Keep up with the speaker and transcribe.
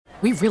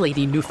We really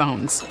need new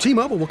phones.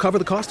 T-Mobile will cover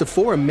the cost of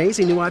 4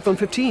 amazing new iPhone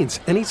 15s,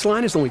 and each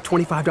line is only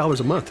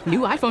 $25 a month. New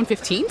iPhone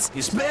 15s?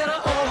 It's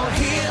better over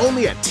here.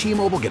 Only at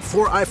T-Mobile, get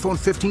 4 iPhone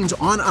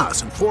 15s on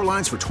us and 4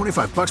 lines for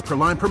 $25 per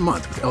line per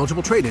month with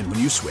eligible trade-in when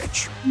you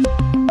switch.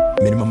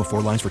 Minimum of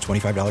 4 lines for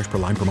 $25 per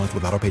line per month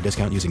with autopay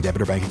discount using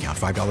debit or bank account.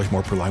 $5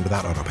 more per line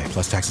without autopay,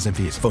 plus taxes and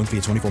fees. Phone fee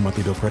at 24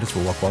 monthly bill credits for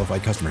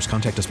well-qualified customers.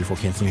 Contact us before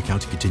canceling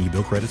account to continue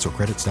bill credits or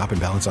credit stop and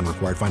balance on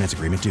required finance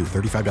agreement due.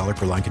 $35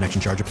 per line connection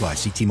charge applies.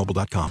 See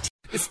T-Mobile.com.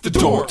 It's the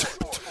Dork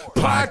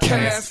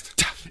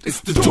Podcast.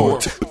 It's the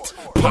Dork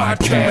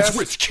Podcast. It's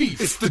Rich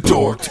Keefe. It's the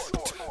Dork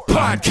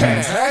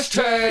Podcast.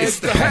 Hashtag.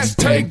 It's the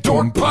hashtag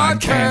Dork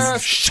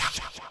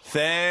Podcast.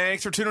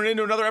 Thanks for tuning in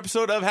to another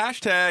episode of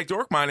Hashtag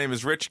Dork. My name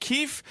is Rich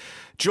Keefe,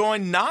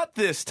 joined not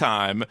this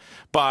time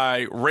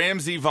by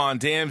Ramsey Von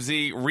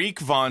Damsey,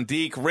 Reek Von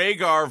Deek,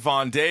 Rhaegar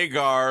Von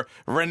Dagar,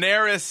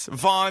 Rhaenyra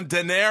Von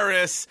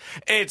Daenerys.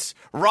 It's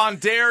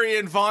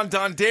Rondarian Von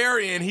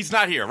Dondarian. He's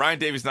not here. Ryan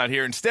Davies not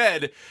here.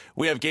 Instead,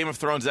 we have Game of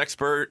Thrones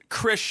expert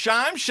Chris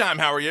Scheim. Scheim,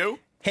 how are you?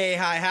 Hey,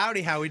 hi,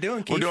 howdy. How we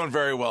doing, Keith? We're doing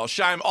very well.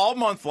 Scheim, all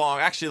month long,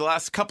 actually the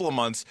last couple of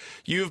months,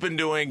 you've been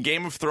doing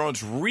Game of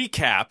Thrones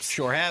recaps.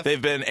 Sure have. They've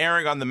been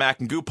airing on the Mac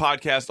and Goo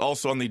podcast,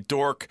 also on the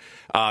Dork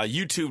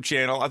YouTube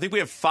channel. I think we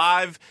have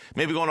 5,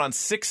 maybe going on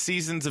 6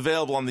 seasons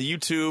available on the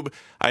YouTube.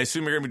 I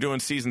assume you're going to be doing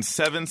season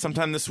 7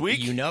 sometime this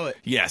week. You know it.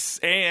 Yes.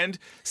 And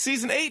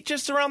season 8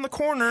 just around the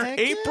corner, Heck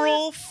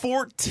April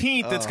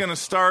 14th. It's going to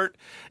start.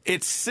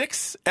 It's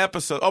 6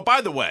 episodes. Oh,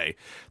 by the way,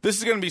 this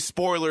is going to be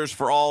spoilers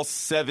for all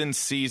 7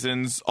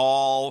 seasons,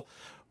 all,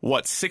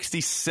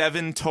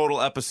 67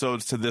 total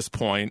episodes to this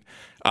point.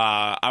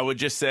 I would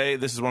just say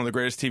this is one of the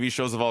greatest TV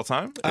shows of all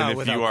time. And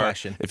without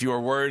question. If you are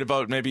worried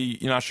about maybe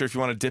you're not sure if you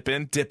want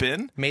to dip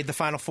in. Made the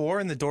Final Four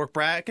in the Dork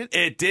bracket.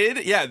 It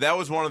did. Yeah, that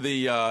was one of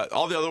the,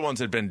 all the other ones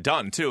had been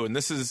done too. And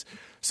this is,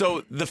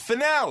 so the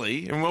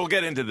finale, and we'll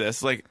get into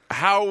this, like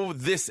how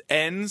this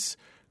ends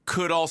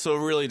could also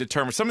really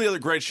determine some of the other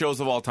great shows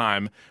of all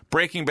time.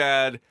 Breaking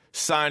Bad,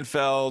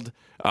 Seinfeld,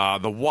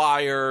 The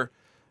Wire,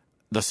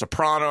 The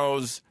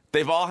Sopranos.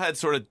 They've all had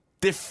sort of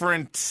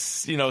different,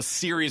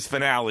 series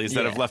finales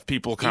that have left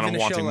people kind of wanting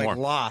more. Even a show like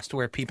Lost,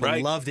 where people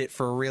loved it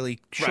for a really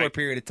short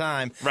period of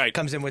time,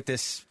 comes in with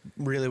this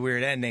really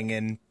weird ending,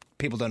 and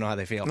people don't know how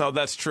they feel. No,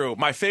 that's true.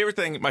 My favorite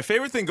thing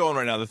going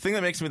right now, the thing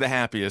that makes me the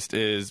happiest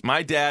is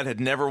my dad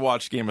had never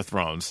watched Game of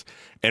Thrones,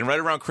 and right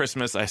around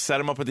Christmas, I set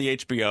him up with the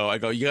HBO. I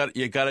go,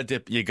 you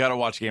gotta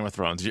watch Game of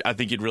Thrones. I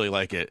think you'd really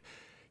like it.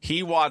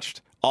 He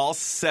watched all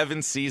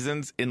 7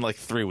 seasons in like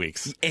 3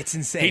 weeks. It's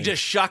insane. He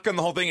just shotgunned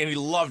the whole thing, and he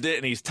loved it,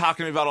 and he's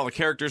talking to me about all the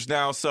characters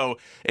now. So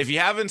if you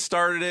haven't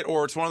started it,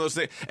 or it's one of those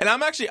things, and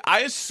I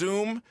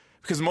assume,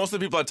 because most of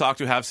the people I talk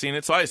to have seen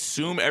it, so I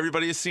assume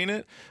everybody has seen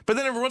it. But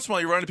then every once in a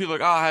while, you run into people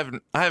like, I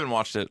haven't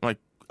watched it. I'm like,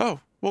 oh,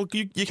 well,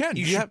 you can.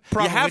 You have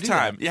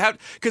time. You have,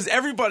 because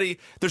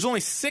there's only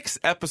 6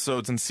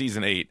 episodes in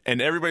season 8,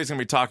 and everybody's going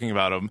to be talking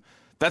about them.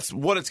 That's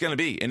what it's going to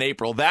be in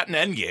April. That and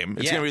Endgame.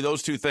 It's going to be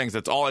those 2 things.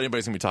 That's all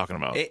anybody's going to be talking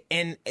about.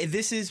 And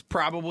this is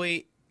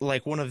probably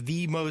like one of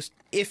the most,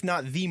 if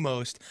not the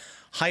most,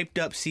 hyped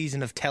up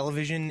season of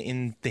television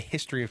in the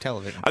history of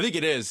television. I think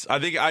it is. I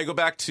think I go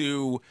back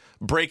to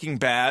Breaking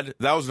Bad.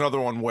 That was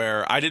another one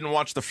where I didn't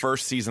watch the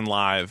first season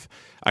live.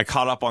 I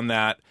caught up on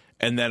that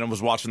and then I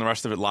was watching the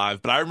rest of it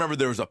live. But I remember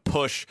there was a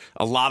push,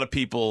 a lot of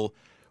people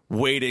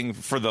waiting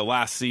for the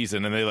last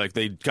season, and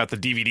they got the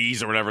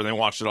DVDs or whatever, and they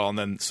watched it all. And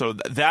then, so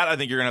that, I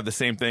think you're going to have the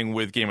same thing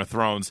with Game of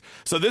Thrones.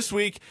 So this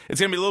week, it's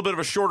going to be a little bit of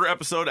a shorter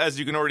episode, as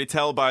you can already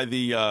tell by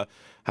the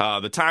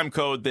time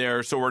code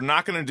there. So we're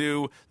not going to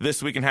do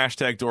This Week in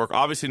Hashtag Dork.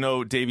 Obviously,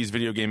 no Davies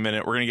Video Game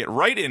Minute. We're going to get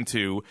right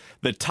into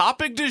the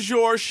topic du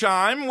jour,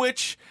 Scheim,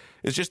 which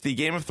is just the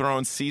Game of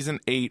Thrones Season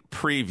 8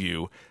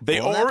 preview.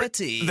 They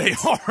already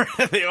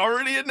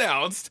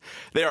announced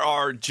there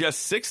are just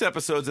 6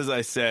 episodes, as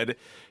I said.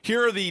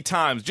 Here are the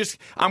times.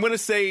 I'm going to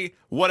say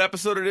what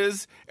episode it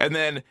is, and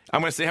then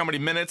I'm going to say how many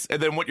minutes,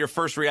 and then what your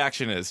first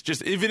reaction is.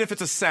 Just even if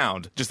it's a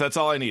sound. That's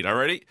all I need. All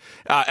righty?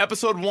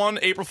 Episode 1,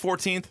 April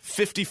 14th,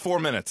 54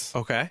 minutes.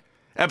 Okay.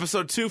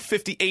 Episode 2,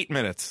 58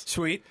 minutes.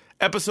 Sweet.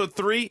 Episode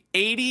 3,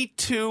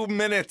 82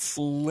 minutes.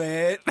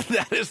 Lit.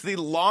 That is the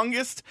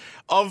longest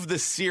of the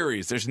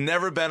series. There's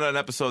never been an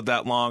episode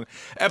that long.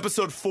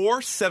 Episode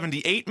 4,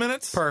 78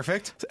 minutes.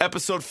 Perfect.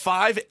 Episode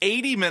 5,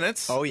 80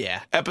 minutes. Oh,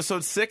 yeah.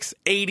 Episode 6,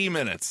 80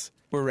 minutes.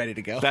 We're ready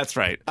to go. That's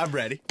right. I'm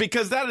ready.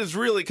 Because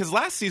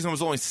last season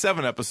was only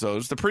 7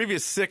 episodes. The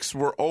previous 6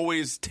 were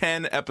always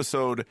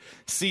 10-episode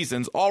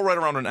seasons, all right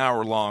around an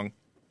hour long.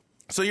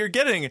 So you're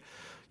getting,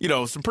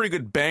 some pretty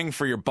good bang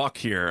for your buck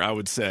here, I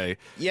would say.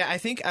 Yeah, I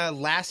think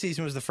last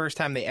season was the first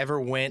time they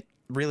ever went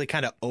really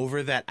kind of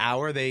over that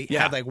hour. They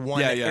had like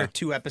one or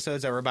 2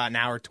 episodes that were about an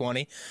hour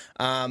 20.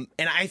 And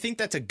I think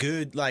that's a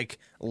good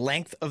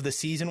length of the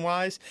season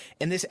wise.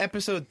 And this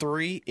episode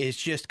 3 is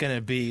just going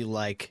to be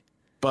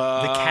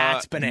The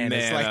cat's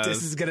bananas. Like,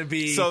 this is going to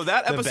be So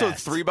that episode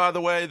best. 3, by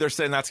the way, they're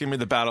saying that's going to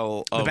be the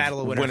Battle of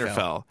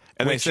Winterfell.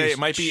 And they say it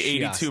might be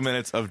 82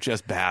 minutes of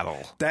just battle.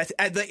 That's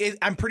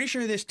I'm pretty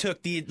sure this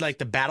took the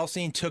battle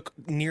scene took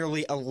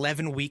nearly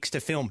 11 weeks to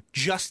film.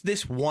 Just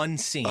this one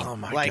scene. Oh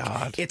my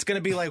God. It's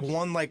going to be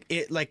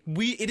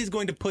it is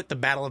going to put the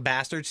Battle of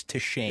Bastards to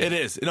shame. It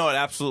is. No, it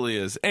absolutely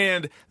is.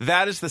 And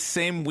that is the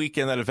same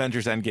weekend that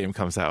Avengers Endgame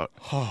comes out.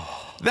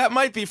 That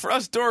might be for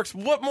us dorks.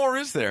 What more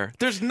is there?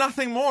 There's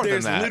nothing more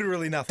than that. There's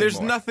literally nothing There's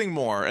more. nothing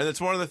more. And it's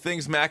one of the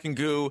things Mac and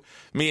Goo,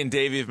 me and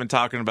Davey have been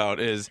talking about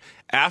is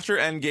after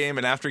Endgame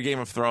and after Game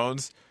of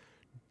Thrones,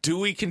 do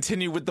we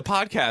continue with the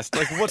podcast?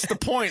 Like, what's the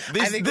point?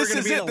 I think we're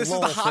going to be in a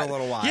lull for a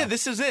little while. Yeah,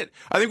 this is it.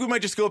 I think we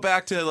might just go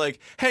back to, like,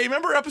 hey,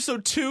 remember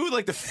episode 2?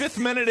 Like, the 5th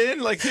minute in?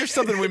 Like, here's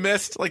something we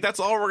missed. Like,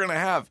 that's all we're going to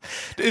have.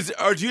 Do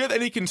you have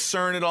any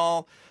concern at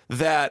all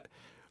that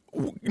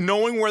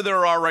knowing where they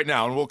are right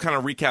now, and we'll kind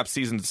of recap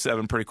season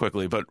 7 pretty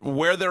quickly, but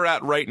where they're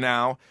at right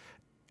now,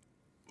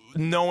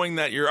 knowing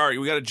that you're all right,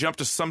 we got to jump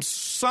to some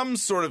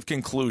sort of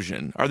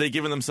conclusion. Are they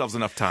giving themselves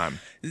enough time?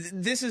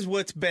 This is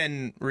what's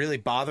been really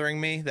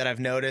bothering me that I've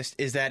noticed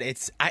is that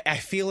I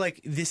feel like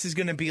this is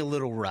going to be a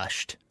little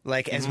rushed.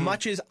 Like, as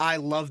much as I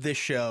love this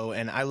show,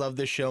 and I love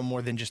this show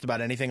more than just about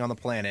anything on the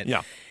planet,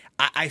 yeah,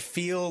 I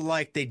feel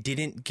like they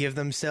didn't give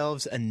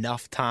themselves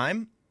enough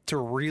time to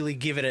really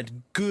give it a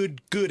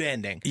good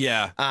ending.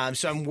 Yeah.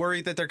 So I'm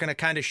worried that they're going to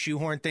kind of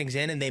shoehorn things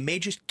in, and they may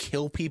just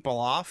kill people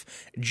off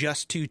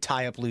just to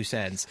tie up loose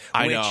ends.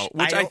 I know.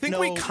 Which I think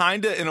we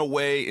kind of, in a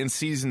way, in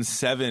season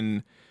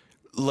 7,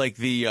 like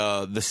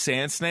the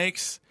Sand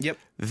Snakes. Yep.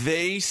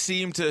 They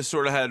seem to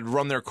sort of had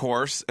run their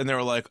course, and they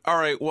were like, all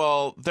right,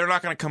 well, they're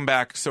not going to come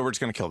back, so we're just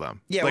going to kill them.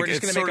 Yeah, like, we're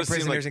just going to make them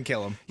prisoners and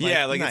kill them.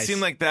 Yeah, nice. It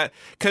seemed like that.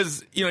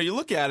 Because, you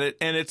look at it,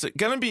 and it's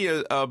going to be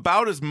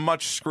about as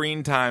much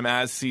screen time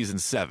as season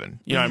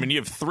 7. I mean, you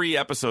have 3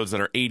 episodes that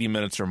are 80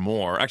 minutes or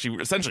more.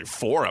 Actually, essentially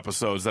 4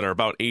 episodes that are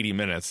about 80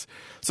 minutes.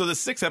 So the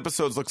 6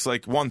 episodes looks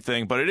like one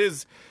thing, but it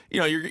is,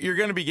 you're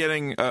going to be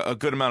getting a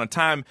good amount of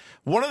time.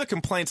 One of the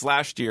complaints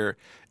last year,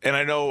 and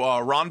I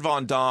know Ron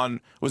Von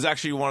Don was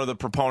actually one of the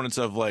proponents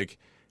of, like,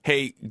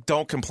 hey,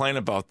 don't complain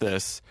about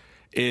this,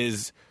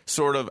 is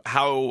sort of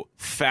how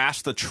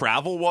fast the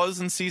travel was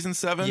in season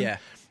 7. Yeah.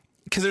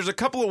 Because there's a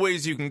couple of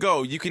ways you can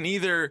go. You can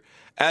either,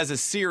 as a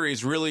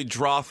series, really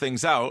draw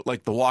things out,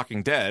 like The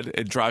Walking Dead,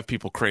 and drive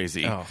people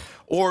crazy. Oh.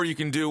 Or you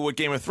can do what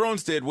Game of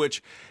Thrones did,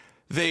 which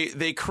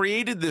they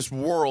created this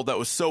world that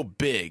was so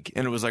big,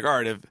 and it was like, all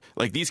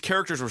right, these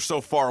characters were so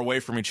far away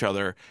from each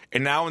other,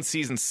 and now in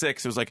season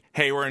 6, it was like,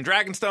 hey, we're in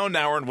Dragonstone,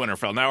 now we're in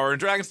Winterfell, now we're in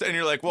Dragonstone, and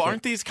you're like, well,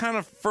 aren't these kind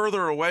of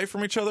further away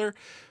from each other?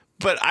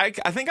 But I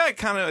think I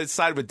kind of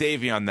side with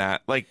Davey on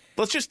that. Like,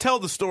 let's just tell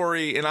the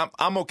story, and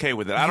I'm okay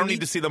with it. I don't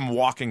need to see them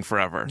walking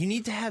forever. You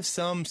need to have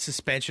some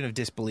suspension of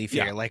disbelief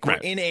here. Yeah, like,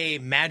 right. we're in a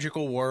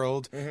magical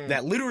world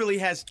that literally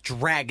has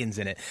dragons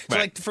in it. So,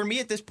 Right. like, for me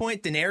at this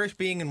point, Daenerys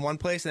being in one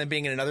place and then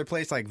being in another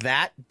place, like,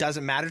 that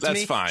doesn't matter to me.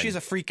 That's fine. She's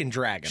a freaking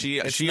dragon.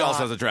 She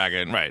also has a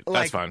dragon. Right.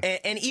 That's fine.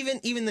 And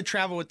even the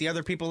travel with the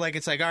other people, like,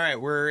 it's like, all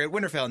right, we're at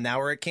Winterfell, now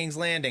we're at King's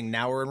Landing,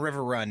 now we're in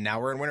River Run, now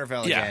we're in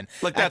Winterfell again.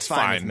 Like, that's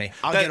fine with me.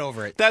 I'll get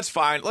over it. That's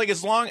fine. Like,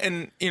 as long,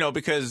 and,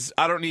 because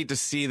I don't need to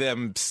see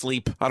them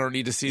sleep. I don't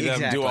need to see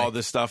them do all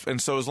this stuff.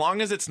 And so as long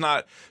as it's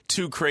not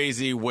too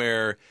crazy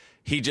where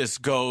he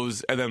just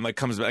goes and then, like,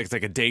 comes back, it's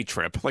like a day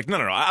trip. Like, no.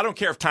 I don't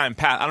care if time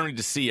passed. I don't need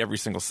to see every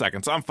single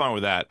second. So I'm fine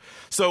with that.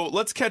 So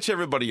let's catch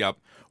everybody up.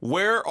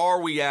 Where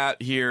are we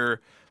at here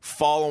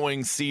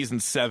following season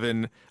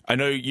 7? I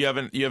know you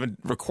haven't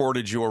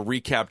recorded your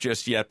recap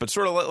just yet, but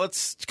sort of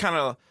let's kind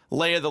of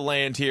lay of the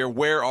land here.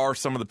 Where are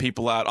some of the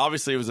people at?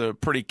 Obviously, it was a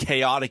pretty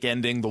chaotic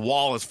ending. The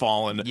wall has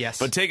fallen. Yes.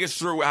 But take us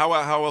through how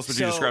else would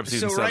you describe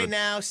season 7? So right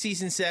now,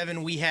 season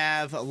 7, we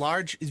have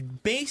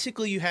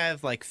basically you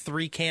have like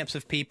 3 camps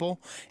of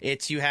people.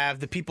 You have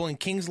the people in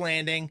King's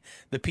Landing,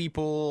 the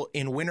people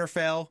in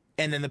Winterfell,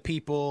 and then the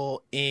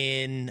people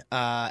in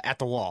at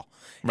the Wall.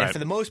 Right. And for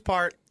the most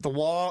part, the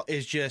Wall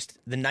is just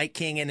the Night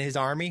King and his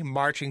army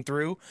marching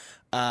through,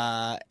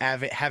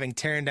 having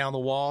tearing down the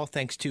wall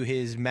thanks to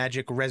his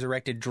magic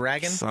resurrected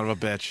dragon. Son of a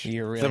bitch.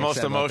 You're really the most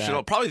upset about emotional,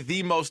 that. probably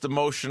the most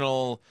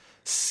emotional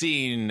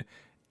scene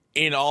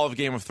in all of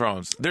Game of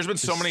Thrones. There's been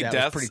so many that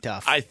was deaths. pretty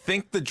tough. I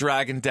think the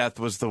dragon death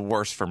was the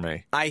worst for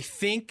me. I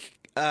think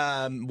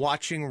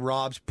watching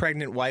Rob's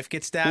pregnant wife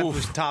get stabbed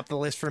was top of the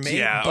list for me.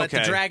 Yeah, but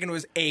the okay. dragon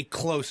was a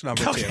close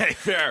number 2. Okay,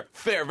 fair,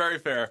 very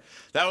fair.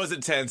 That was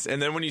intense.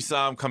 And then when you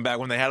saw him come back,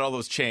 when they had all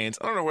those chains,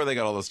 I don't know where they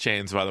got all those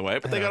chains, by the way,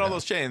 but they got all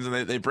those chains,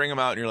 and they bring them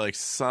out, and you're like,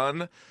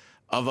 son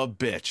of a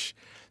bitch.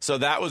 So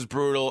that was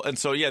brutal. And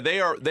so, yeah, they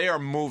are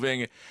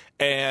moving,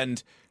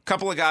 and a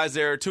couple of guys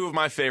there, 2 of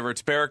my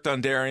favorites, Beric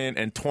Dondarrion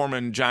and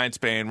Tormund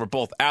Giantsbane, were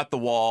both at the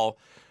Wall.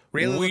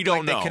 Really we looked don't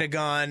like know. They could have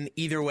gone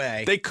either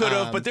way. They could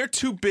have, but they're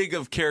too big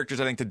of characters,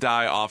 I think, to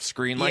die off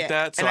screen like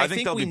that. So and I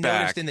think they'll we be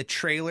back. noticed in the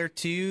trailer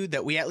too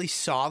that we at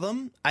least saw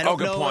them. I don't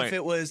good know point. if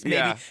it was maybe.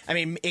 Yeah. I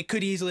mean, it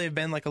could easily have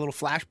been like a little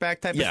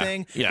flashback type of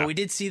thing. Yeah. But we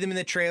did see them in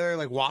the trailer,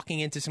 like walking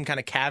into some kind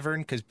of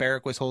cavern because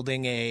Beric was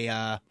holding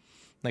a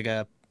like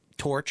a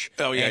torch.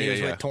 Oh, yeah, and he yeah, was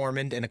yeah. with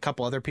Tormund and a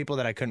couple other people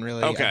that I couldn't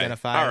really Okay.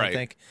 identify. All I right. don't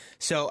think.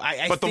 So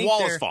I But the think wall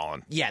they're- has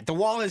fallen. Yeah, the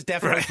wall is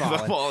definitely Right, the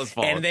fallen. wall has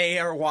fallen. and they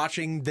are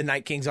watching the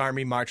Night King's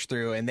army march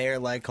through, and they're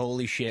like,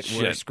 "Holy shit,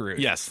 we're Shit. screwed."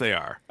 Yes, they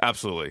are.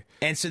 Absolutely.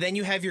 And so then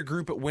you have your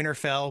group at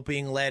Winterfell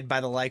being led by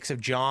the likes of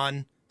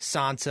Jon,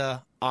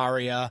 Sansa,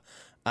 Arya.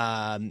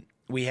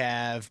 We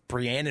have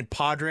Brienne and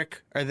Podrick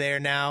are there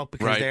now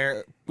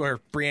because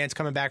Brienne's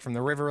coming back from the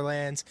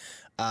Riverlands.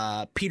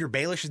 Peter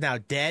Baelish is now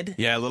dead.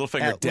 Yeah,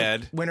 Littlefinger at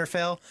dead.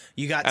 Winterfell.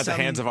 You got At the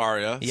hands of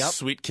Arya. Yep.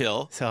 Sweet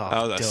kill. Oh,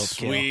 that was a dope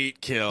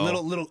sweet kill.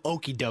 little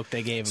okey doke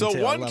they gave him. So too.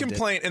 I one loved it.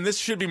 complaint, and this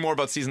should be more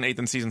about season 8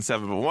 than season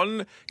 7, but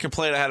one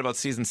complaint I had about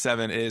season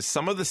 7 is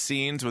some of the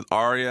scenes with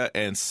Arya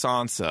and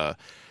Sansa.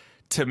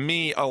 To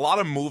me, a lot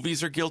of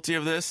movies are guilty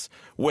of this,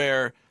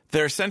 where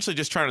they're essentially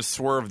just trying to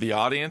swerve the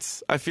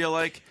audience, I feel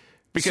like.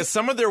 Because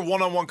some of their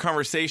one-on-one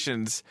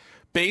conversations,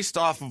 based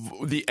off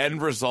of the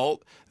end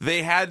result,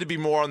 they had to be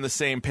more on the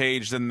same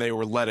page than they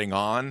were letting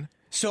on.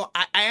 So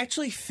I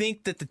actually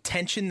think that the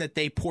tension that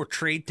they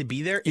portrayed to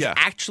be there is Yeah.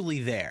 actually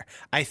there.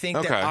 I think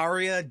Okay. that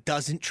Arya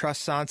doesn't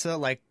trust Sansa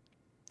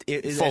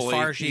as Fully,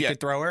 far as she yeah. could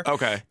throw her.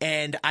 Okay.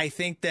 And I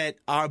think that,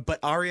 but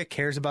Arya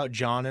cares about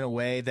Jon in a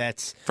way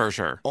that's For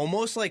sure.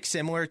 almost like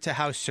similar to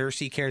how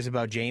Cersei cares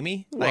about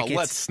Jaime. Well, Like,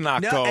 let's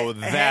not No, go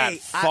that hey,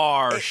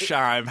 far,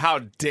 Shime. How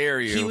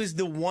dare you? He was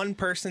the one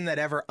person that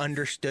ever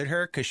understood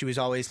her because she was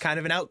always kind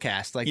of an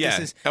outcast. Like yeah.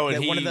 this is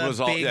and one of the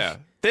was all, big. yeah.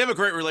 They have a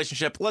great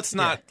relationship. Let's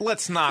not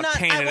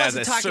paint I it as a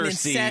wasn't talking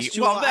Cersei.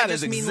 incestual. Well, I that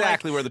is just mean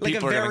exactly where the like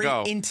people a are going to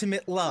very go.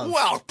 Intimate love.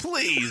 Well,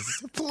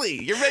 please,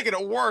 you're making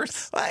it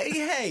worse.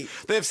 Hey,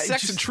 They have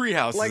sex in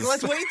treehouses. Like,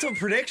 let's wait till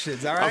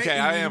predictions. All right. Okay,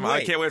 I am. I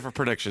Wait. can't wait for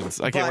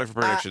predictions. I can't wait for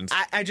predictions.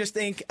 I just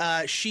think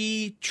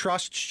she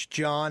trusts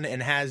Jon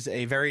and has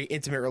a very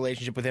intimate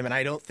relationship with him, and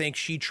I don't think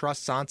she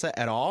trusts Sansa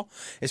at all,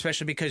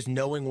 especially because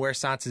knowing where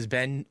Sansa's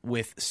been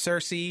with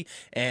Cersei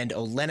and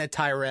Olenna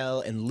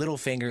Tyrell and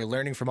Littlefinger,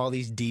 learning from all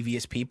these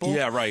devious people.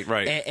 Yeah, right.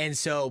 And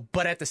so,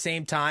 but at the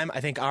same time, I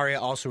think Arya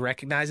also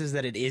recognizes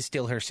that it is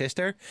still her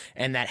sister,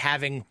 and that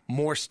having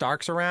more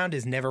Starks around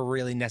is never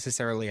really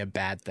necessarily a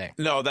bad thing.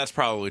 No, that's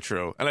probably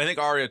true. And I think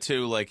Arya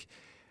too, like,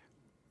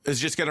 is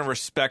just going to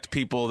respect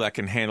people that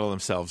can handle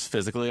themselves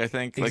physically, I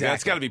think. Like, that's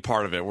Exactly. got to be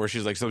part of it, where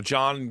she's like, so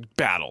Jon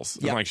battles.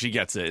 Yep. And, like, she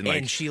gets it. And,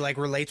 like, she like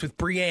relates with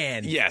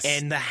Brienne. yes.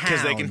 And the Hound.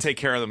 Because they can take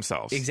care of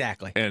themselves.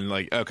 Exactly. And,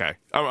 like, okay.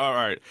 All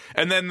right.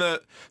 And then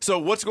so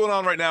what's going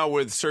on right now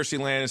with Cersei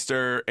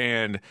Lannister,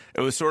 and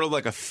it was sort of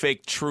like a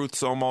fake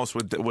truths almost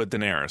with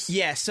Daenerys.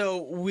 Yeah,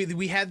 so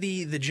we had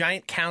the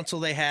giant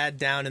council they had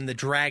down in the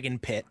Dragon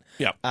Pit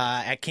Yep.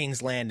 at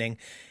King's Landing.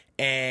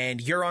 And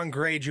Euron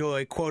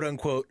Greyjoy, quote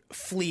unquote,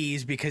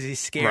 flees because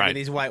he's scared Right. of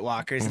these White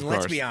Walkers. And Of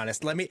let's course. be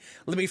honest. Let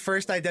me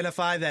first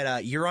identify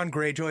that Euron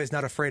Greyjoy is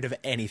not afraid of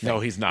anything.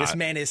 No, he's not. This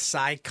man is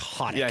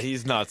psychotic. Yeah,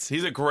 he's nuts.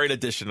 He's a great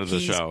addition to the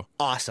He's show.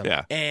 awesome.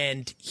 Yeah.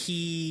 And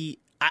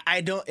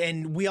I don't,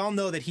 and we all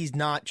know that he's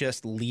not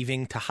just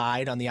leaving to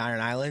hide on the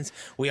Iron Islands.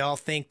 We all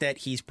think that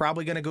he's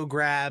probably going to go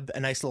grab a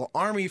nice little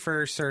army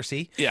for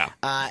Cersei. Yeah.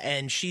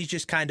 And she's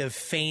just kind of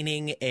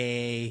feigning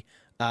an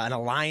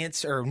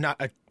alliance, or not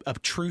a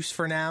truce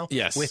for now.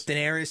 Yes. With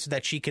Daenerys, so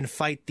that she can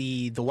fight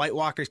the White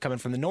Walkers coming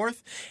from the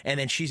north, and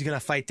then she's going to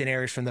fight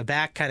Daenerys from the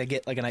back, kind of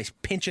get like a nice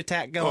pinch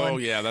attack going. Oh,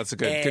 yeah, that's a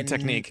good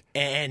technique.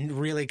 And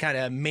really kind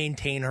of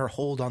maintain her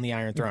hold on the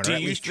Iron Throne, or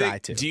at least try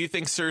to. Do you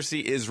think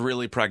Cersei is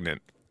really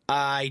pregnant?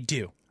 I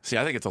do. See,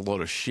 I think it's a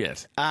load of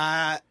shit.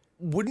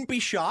 Wouldn't be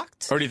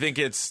shocked. Or do you think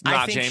it's I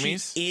not think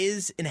Jaime's? she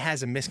is and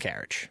has a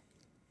miscarriage.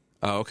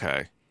 Oh,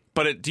 okay.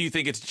 But do you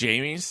think it's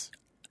Jaime's?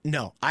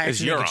 No, I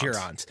It's actually think it's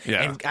Euron's. Euron's.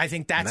 Yeah. And I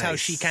think that's how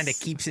she kind of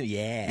keeps him,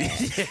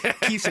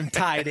 keeps him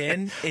tied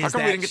in. How Is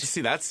come we that didn't get to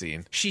see that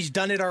scene? she's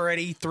done it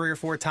already 3 or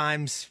 4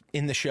 times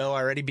in the show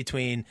already,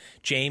 between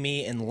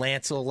Jaime and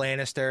Lancel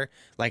Lannister,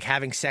 like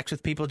having sex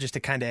with people just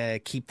to kind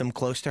of keep them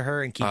close to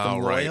her and keep them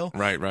right, loyal.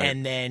 right.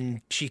 And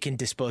then she can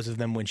dispose of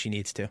them when she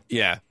needs to.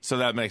 Yeah, so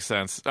that makes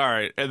sense. All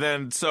right. And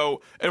then,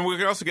 and we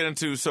can also get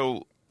into,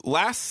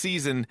 last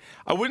season,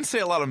 I wouldn't say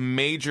a lot of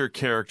major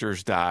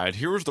characters died.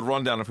 Here was the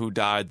rundown of who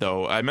died,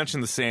 though. I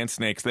mentioned the Sand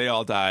Snakes. They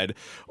all died.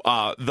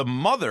 The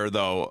mother,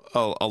 though,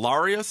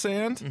 Alaria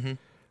Sand,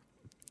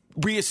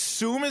 we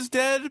assume is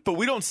dead, but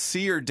we don't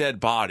see her dead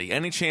body.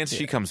 Any chance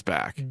she comes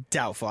back?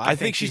 Doubtful. I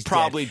think she's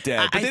probably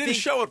dead, but I they didn't think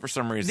show it for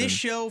some reason. This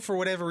show, for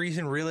whatever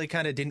reason, really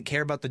kind of didn't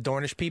care about the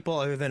Dornish people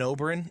other than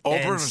Oberyn. Oberyn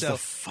And was so the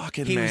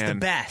fucking he man. was the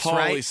best, Holy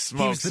right?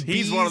 smokes. He was the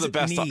He's one of the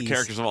bee's best knees.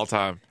 characters of all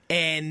time.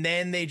 And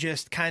then they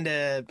just kind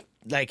of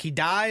like he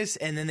dies,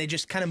 and then they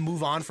just kind of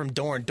move on from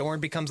Dorne. Dorne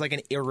becomes like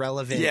an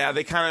irrelevant. Yeah,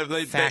 they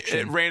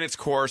it ran its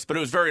course, but it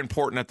was very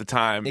important at the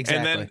time.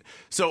 Exactly. And then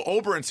so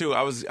Oberyn too.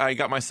 I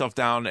got myself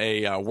down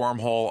a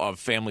wormhole of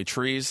family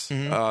trees.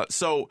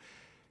 So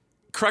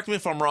correct me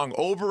if I'm wrong.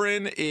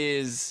 Oberyn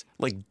is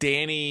like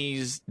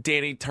Dany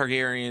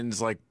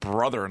Targaryen's like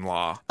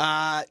brother-in-law.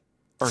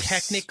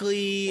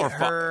 Technically,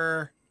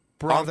 her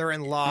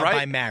brother-in-law right?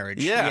 by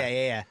marriage. Yeah.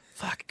 Yeah.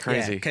 Fuck,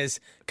 crazy. Because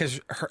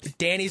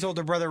Dany's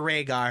older brother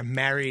Rhaegar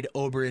married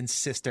Oberyn's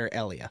sister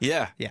Elia.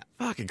 Yeah. Yeah.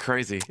 Fucking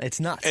crazy. It's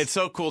nuts. It's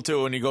so cool,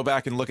 too, when you go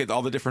back and look at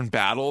all the different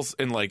battles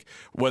and, like,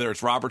 whether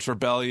it's Robert's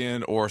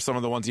Rebellion or some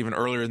of the ones even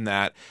earlier than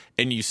that,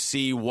 and you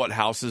see what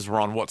houses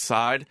were on what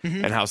side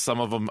and how some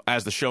of them,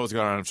 as the show has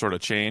gone on, have sort of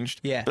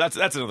changed. Yeah. But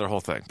that's another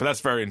whole thing. But that's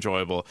very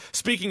enjoyable.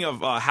 Speaking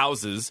of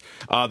houses,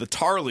 the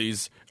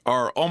Tarleys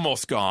are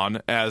almost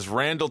gone as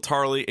Randall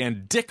Tarley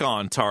and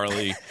Dickon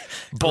Tarley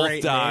both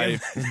Great die.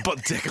 name.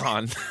 But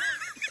Dickon.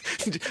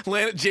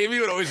 Jamie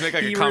would always make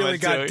like He a comment really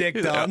got too.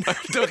 dicked on.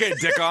 Okay,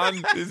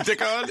 Dickon. Is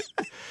Dickon?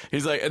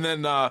 He's like, and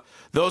then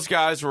those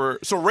guys were.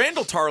 So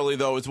Randall Tarley,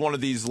 though, is one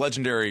of these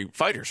legendary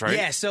fighters, right?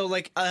 Yeah, so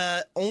like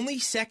only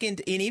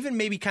second, and even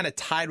maybe kind of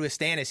tied with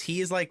Stannis, he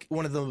is like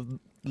one of the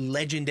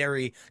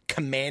legendary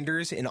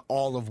commanders in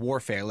all of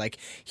warfare. Like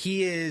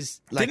he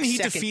is like Didn't he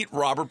second, defeat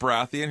Robert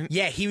Baratheon?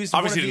 Yeah, he was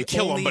obviously one didn't of the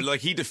kill only, him, but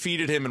like he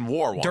defeated him in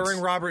war once during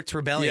Robert's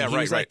rebellion. Yeah, he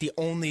right, was right. like the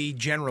only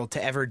general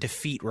to ever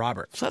defeat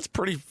Robert. So that's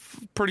pretty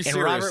And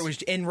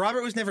serious.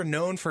 Robert was never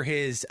known for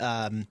his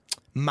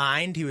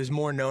mind. He was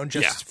more known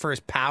just for his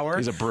power.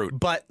 He's a brute.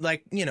 But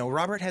like,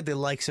 Robert had the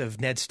likes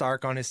of Ned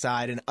Stark on his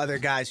side and other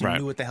guys who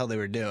knew what the hell they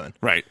were doing.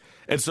 Right.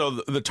 And so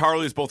the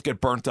Tarleys both get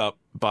burnt up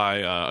by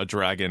a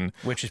dragon.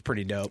 Which is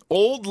pretty dope.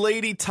 Old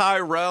Lady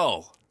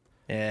Tyrell.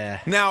 Yeah.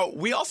 Now,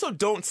 we also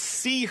don't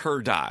see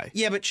her die.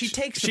 Yeah, but she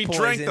takes the She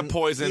poison. drank the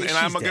poison, Yeah, and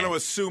I'm she's going to dead.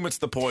 assume it's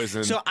the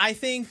poison. So I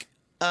think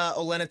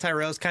Olenna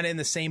Tyrell's kind of in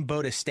the same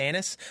boat as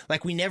Stannis.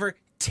 Like, we never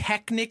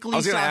technically I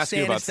was saw going to ask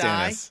you about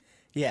die. Stannis.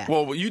 Yeah.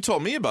 Well, you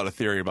told me about a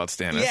theory about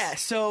Stannis. Yeah,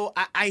 so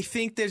I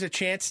think there's a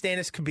chance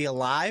Stannis could be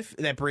alive,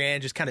 that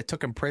Brienne just kind of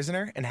took him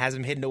prisoner and has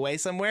him hidden away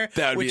somewhere.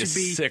 That would be a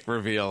sick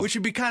reveal. Which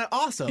would be kind of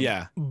awesome.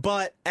 Yeah.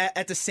 But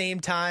at the same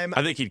time,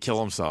 I think he'd kill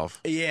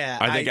himself. Yeah,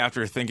 I think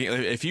after thinking,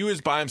 if he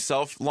was by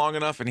himself long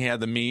enough and he had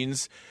the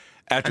means,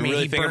 after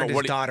really he thinking burned about his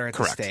what daughter at the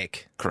correct,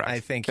 stake. Correct. I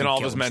think and he'd all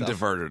of kill his men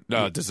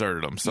himself.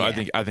 deserted him. So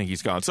Yeah. I think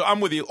he's gone. So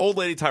I'm with you. Old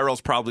Lady Tyrell's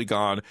probably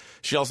gone.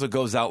 She also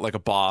goes out like a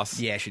boss.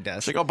 Yeah, she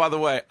does. She's like, oh, by the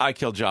way, I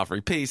killed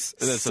Joffrey. Peace.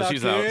 And then, so Suck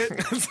she's it.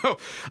 out.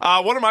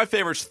 So one of my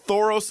favorites,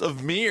 Thoros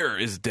of Myr,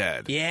 is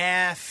dead.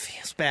 Yeah,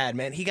 feels bad,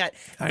 man. He got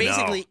I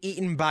basically know.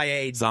 eaten by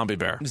a Zombie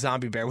bear.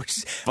 which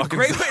is a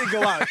great way to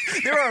go out.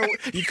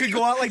 You could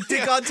go out like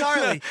Dickon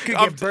Tarley. Could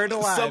get burned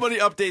alive. Somebody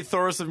update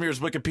Thoros of Myr's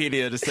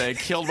Wikipedia to say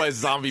killed by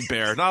zombie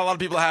bear. Not a lot of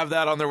people have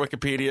that on their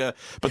Wikipedia.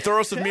 But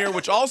Thoros of Myr,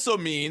 which also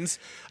means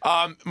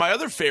my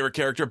other favorite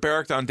character,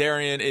 Beric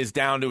Dondarrion, is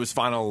down to his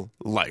final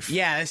life.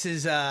 Yeah, this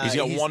is he's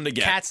got one to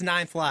get. Cat's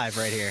ninth live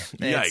right here.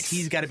 Yikes.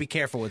 He's got to be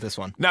careful with this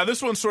one. Now,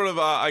 this one's sort of,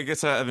 I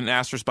guess I have an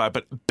asterisk by it,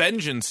 but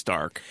Benjen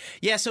Stark.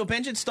 Yeah, so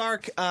Benjen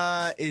Stark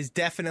is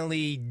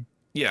definitely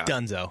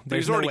Dunzo. But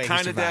There's he's no already way he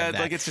kind of survived dead.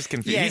 that. Like, it's just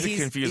confusing. He's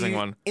a confusing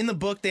one. In the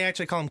book, they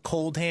actually call him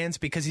Cold Hands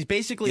because he's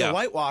basically a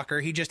White Walker.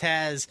 He just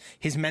has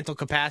his mental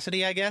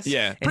capacity, I guess.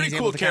 Yeah, and pretty he's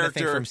cool able to character. Kind of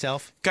think for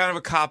himself. Kind of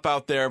a cop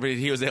out there, but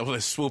he was able to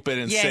swoop in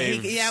and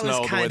save it Snow was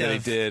the way kind that he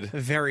of did.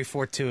 Very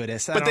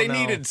fortuitous. But they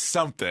needed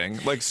something.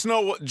 Like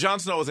Jon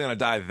Snow wasn't going to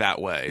die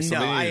that way, so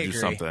they needed to do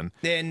something.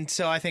 And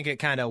so I think it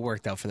kind of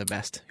worked out for the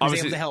best. He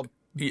was able to help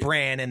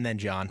Bran and then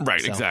Jon.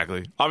 Right,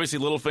 exactly. Obviously,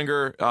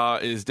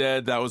 Littlefinger is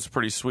dead. That was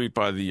pretty sweet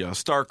by the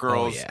Stark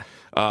girls.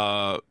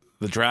 Oh, yeah.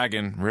 The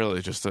dragon,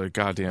 really, just a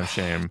goddamn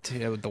shame.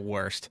 Dude, the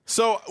worst.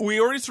 So we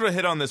already sort of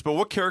hit on this, but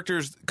what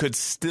characters could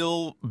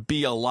still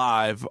be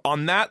alive?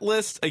 On that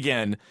list,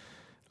 again,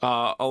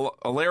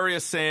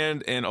 Alaria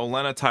Sand and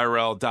Olenna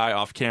Tyrell die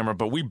off camera,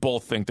 but we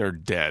both think they're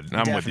dead. And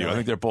I'm with you. I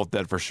think they're both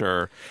dead for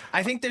sure.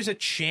 I think there's a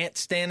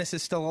chance Stannis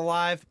is still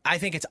alive. I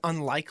think it's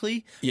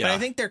unlikely, but I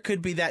think there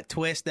could be that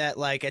twist that,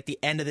 like, at the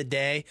end of the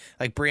day,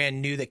 like,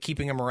 Bran knew that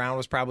keeping him around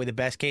was probably the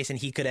best case, and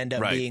he could end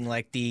up being,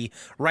 like, the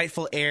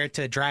rightful heir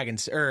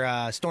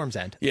to Storm's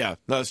End. Yeah,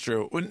 that's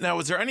true. Now,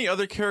 was there any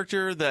other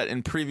character that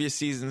in previous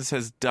seasons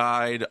has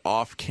died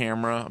off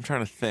camera? I'm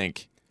trying to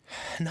think.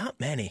 Not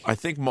many. I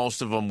think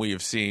most of them we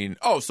have seen.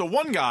 Oh, so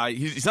one guy,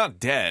 he's not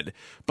dead,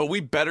 but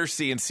we better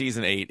see in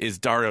season 8 is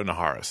Daario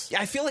Naharis.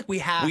 I feel like we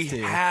have to.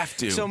 We have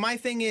to. So my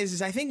thing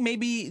is I think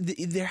maybe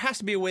there has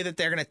to be a way that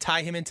they're going to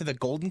tie him into the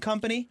Golden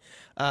Company.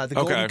 The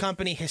Golden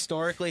Company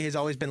historically has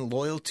always been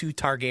loyal to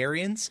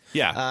Targaryens.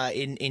 Yeah.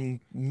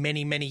 In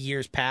many, many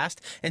years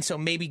past. And so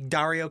maybe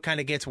Daario kind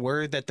of gets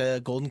word that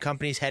the Golden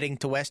Company's heading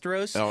to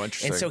Westeros. Oh,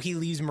 interesting. And so he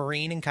leaves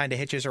Meereen and kind of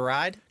hitches a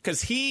ride.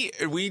 Because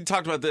we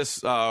talked about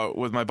this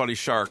with my buddy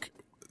Shark.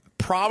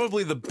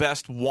 probably the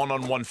best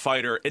one-on-one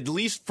fighter, at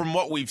least from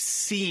what we've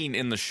seen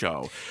in the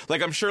show.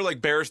 Like, I'm sure,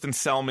 like, Barristan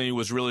Selmy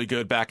was really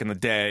good back in the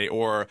day,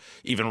 or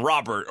even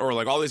Robert, or,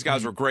 like, all these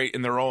guys were great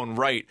in their own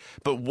right.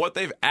 But what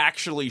they've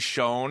actually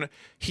shown,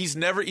 he's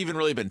never even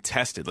really been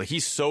tested. Like,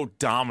 he's so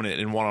dominant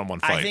in one-on-one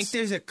fights. I think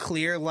there's a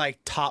clear, like,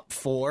 top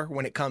 4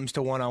 when it comes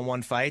to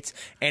one-on-one fights,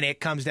 and it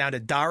comes down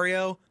to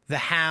Dario, the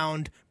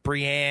Hound,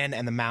 Brienne,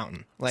 and the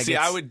Mountain. Like, see,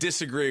 I would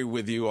disagree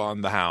with you on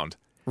the Hound.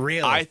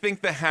 Really? I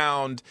think the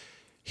Hound,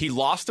 he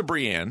lost to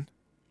Brienne.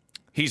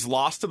 He's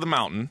lost to the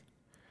Mountain.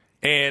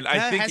 And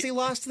I think has he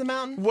lost to the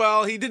Mountain?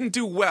 Well, he didn't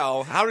do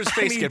well. How did his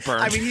face get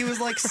burned? I mean, he was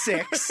like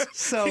 6,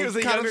 so he was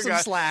a cut him younger some guy.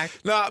 slack.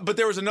 No, but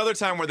there was another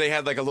time where they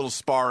had like a little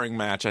sparring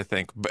match, I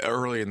think,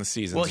 early in the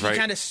season. Well, he right?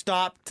 kind of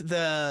stopped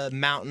the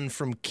Mountain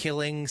from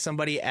killing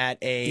somebody at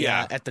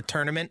at the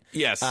tournament.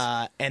 Yes.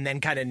 And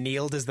then kind of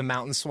kneeled as the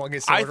Mountain swung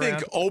his sword I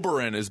think around.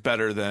 Oberyn is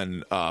better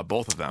than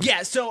both of them.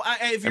 Yeah, so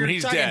if you're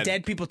he's talking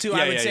dead people too, Yeah,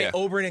 I would yeah, say yeah.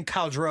 Oberyn and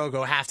Khal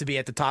Drogo have to be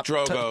at the top,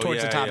 towards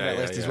the top of that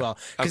list as well.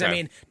 Because Okay. I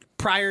mean,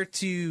 prior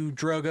to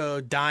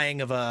Drogo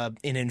dying of an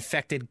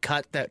infected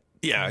cut that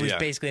was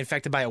basically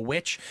infected by a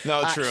witch,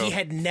 No, true. he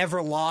had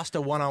never lost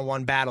a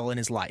one-on-one battle in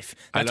his life.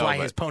 That's I know, why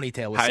but his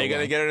ponytail was How so are you going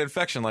long. to get an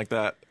infection like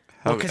that?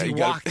 Because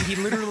he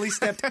literally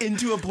stepped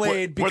into a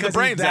blade Where because the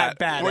brain's he's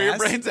that at? badass. Where your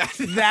brain's at?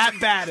 That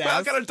badass.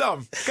 Well, kind of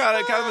dumb.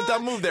 Kind of a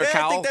dumb move there, Yeah,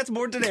 Cal. I think that's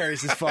more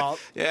Daenerys' fault.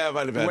 Yeah, it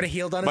might have been. Would have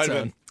healed on Might its have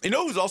own. been. You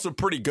know who's also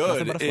pretty good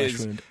Nothing but a flesh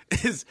wound.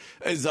 is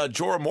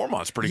Jorah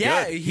Mormont's pretty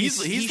Yeah, good.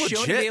 he's legit.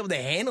 shown to be able to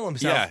handle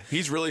himself. Yeah,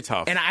 he's really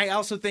tough. And I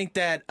also think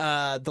that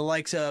the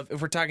likes of,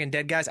 if we're talking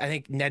dead guys, I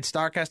think Ned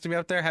Stark has to be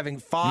up there, having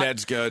fought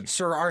Ned's good.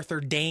 Sir Arthur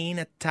Dane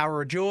at the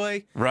Tower of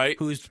Joy, Right.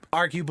 Who's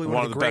arguably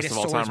one of the best greatest of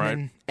all time, swordsmen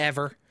right?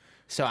 ever.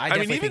 So I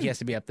definitely think even he has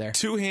to be up there.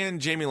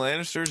 Two-hand Jamie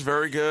Lannister's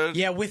very good.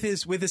 Yeah, with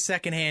his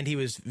second hand, he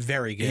was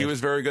very good. He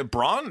was very good.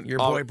 Bronn, Your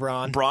boy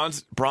Bronn.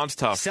 Bronn's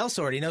tough.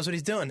 Sellsword, he knows what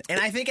he's doing,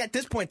 and I think at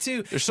this point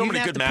too, There's so you many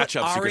have good to put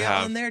matchups you could Arya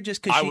have. in there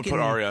just I because would put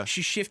Arya.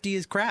 she's shifty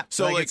as crap.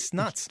 So like it's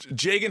nuts.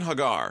 Jagan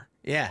Hagar.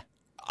 Yeah.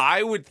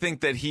 I would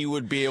think that he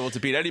would be able to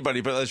beat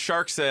anybody, but as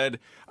Shark said,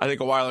 I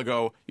think a while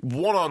ago,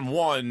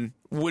 one-on-one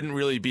wouldn't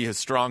really be his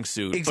strong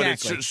suit. Exactly. But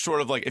it's just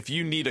sort of like if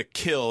you need a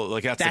kill,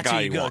 like that's the That's guy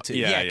who you go want. to.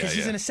 Yeah, because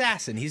he's an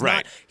assassin. He's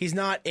Right.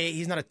 not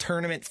a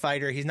tournament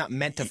fighter. He's not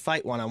meant to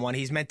fight one-on-one.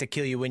 He's meant to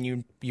kill you when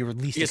you're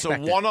least Yeah, so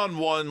expect it.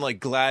 one-on-one, like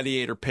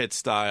gladiator pit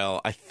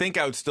style, I think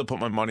I would still put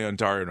my money on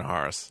Daario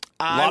Naharis.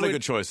 A lot of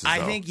good choices, I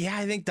though.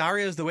 think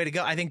Dario's the way to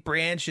go. I think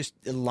Brienne's just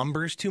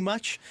lumbers too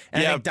much.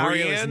 And Yeah, I think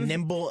Dario is Brienne-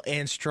 nimble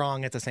and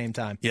strong at the same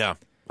time. Yeah,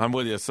 I'm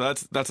with you. So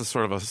that's a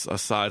sort of a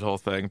side whole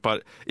thing.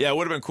 But yeah, it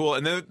would have been cool.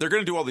 And then they're going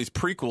to do all these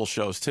prequel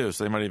shows too.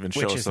 So they might even show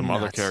Which is some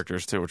other nuts.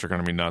 characters too, which are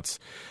going to be nuts.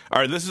 All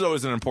right, this is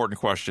always an important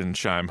question,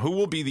 Shime. Who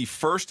will be the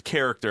first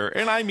character?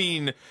 And I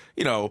mean,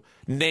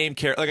 name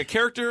character, like a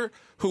character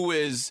who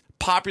is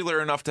popular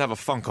enough to have a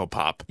Funko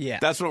Pop. Yeah.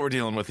 That's what we're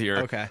dealing with here.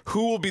 Okay.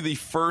 Who will be the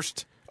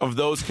first of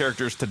those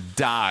characters to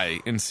die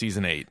in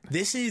season 8?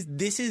 This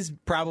is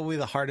probably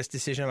the hardest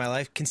decision of my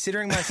life,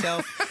 considering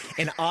myself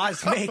an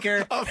odds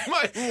maker Of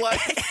my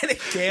life. and a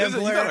gambler.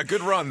 You've had a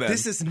good run then.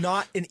 This is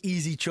not an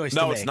easy choice to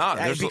No, make. it's not.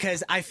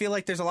 Because I feel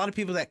like there's a lot of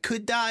people that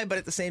could die, but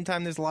at the same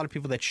time, there's a lot of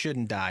people that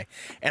shouldn't die.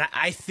 And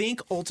I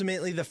think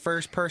ultimately the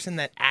first person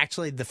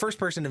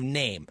of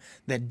name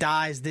that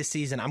dies this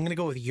season, I'm going to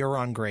go with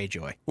Euron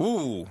Greyjoy.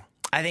 Ooh.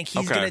 I think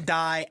he's Okay. going to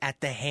die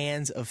at the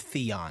hands of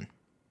Theon.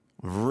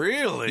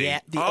 Really? Yeah,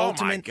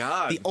 my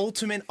God. the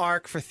ultimate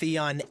arc for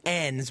Theon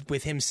ends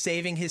with him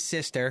saving his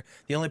sister,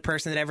 the only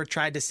person that ever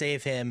tried to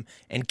save him,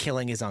 and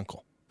killing his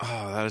uncle.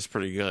 Oh, that is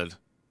pretty good.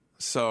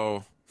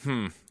 So,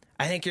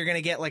 I think you're going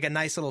to get like a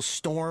nice little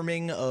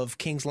storming of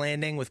King's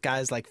Landing with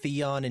guys like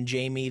Theon and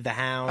Jaime the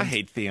Hound. I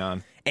hate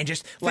Theon. And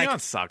just like Theon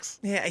sucks.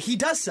 yeah, he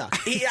does suck.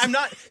 I'm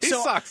not. He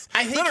so sucks.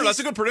 I think No, that's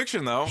a good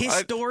prediction, though. His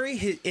story,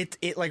 it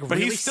like but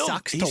really he's still,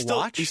 sucks he's to still,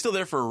 watch. He's still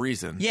there for a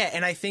reason. Yeah,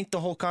 and I think the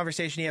whole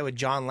conversation he had with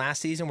Jon last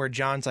season, where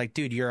Jon's like,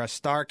 "Dude, you're a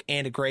Stark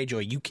and a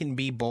Greyjoy. You can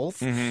be both,"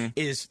 Mm-hmm.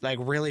 is like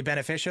really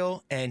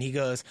beneficial. And he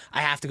goes,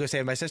 "I have to go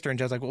save my sister." And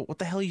Jon's like, "Well, what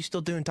the hell are you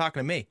still doing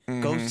talking to me?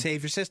 Mm-hmm. Go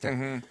save your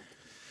sister."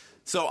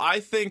 So I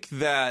think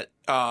that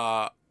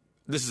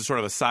this is sort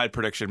of a side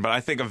prediction, but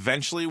I think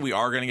eventually we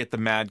are going to get the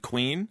Mad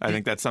Queen. I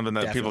think that's something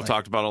that people have Definitely.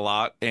 talked about a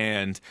lot.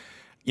 And,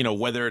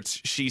 whether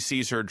it's she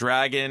sees her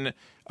dragon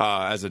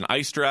as an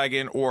ice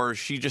dragon or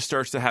she just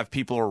starts to have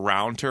people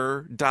around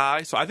her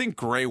die. So I think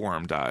Grey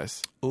Worm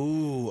dies.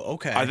 Ooh,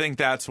 okay. I think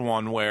that's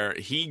one where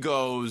he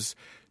goes.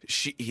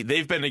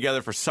 They've been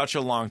together for such a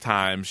long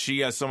time.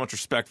 She has so much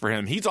respect for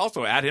him. He's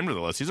also add him to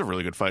the list. He's a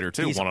really good fighter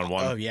too,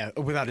 one-on-one. Oh yeah,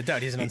 without a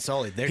doubt, he's an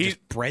Unsullied. They're he's-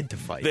 just bred to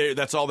fight.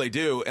 That's all they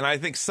do. And I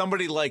think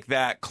somebody like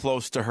that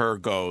close to her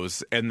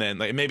goes, and then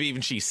like maybe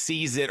even she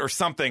sees it or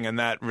something, and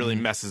that really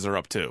messes her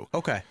up too.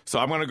 Okay. So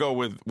I'm going to go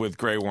with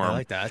Grey Worm. I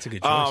like that. That's a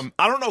good choice.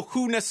 I don't know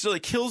who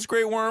necessarily kills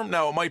Grey Worm.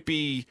 Now it might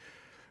be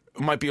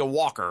a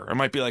Walker. It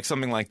might be like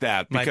something like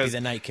that. Might be Because the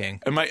Night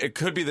King. It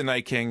could be the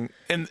Night King.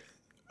 And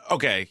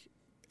okay,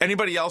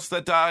 anybody else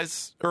that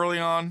dies early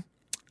on?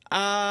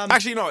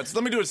 Actually, no.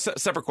 Let me do a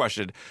separate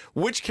question.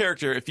 Which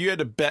character, if you had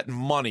to bet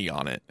money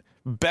on it,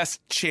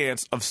 best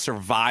chance of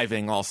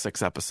surviving all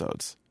 6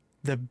 episodes?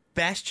 The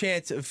best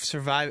chance of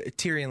surviving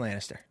Tyrion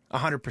Lannister,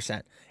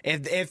 100%.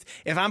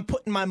 If I'm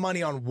putting my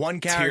money on one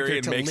character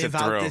Tyrion to makes live it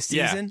through. out this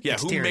season, yeah.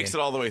 it's Who Tyrion. makes it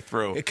all the way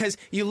through? Because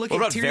you look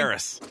what at about Tyrion.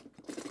 Varys?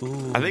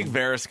 Ooh. I think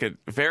Varys could.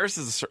 Varys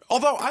is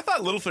although I thought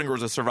Littlefinger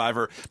was a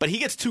survivor, but he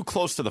gets too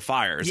close to the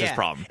fire. Is his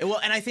problem? Well,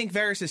 and I think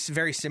Varys is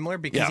very similar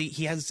because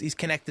Yeah. he's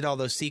connected all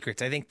those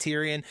secrets. I think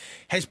Tyrion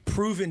has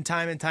proven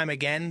time and time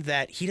again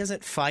that he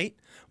doesn't fight,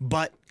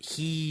 but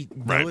he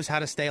knows how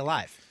to stay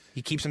alive.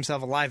 He keeps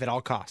himself alive at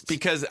all costs.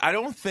 Because I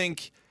don't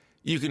think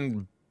you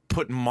can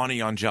put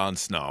money on Jon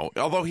Snow,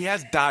 although he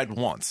has died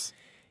once.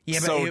 Yeah,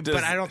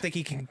 but I don't think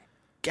he can.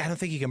 I don't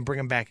think you can bring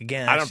him back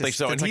again. I don't think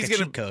so. And Like he's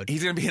cheat code.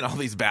 He's gonna be in all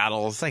these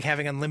battles. It's like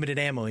having unlimited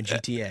ammo in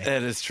GTA.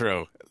 That is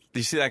true. Do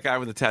you see that guy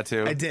with the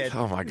tattoo? I did.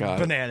 Oh my god,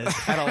 bananas!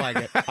 I don't like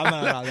it. I'm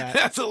not about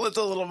that. It's a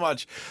little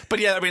much. But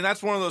yeah, I mean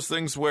that's one of those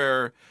things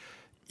where,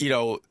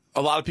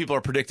 a lot of people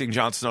are predicting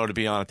Jon Snow to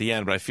be on at the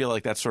end, but I feel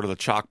like that's sort of the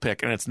chalk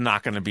pick, and it's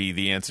not going to be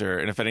the answer.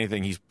 And if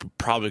anything, he's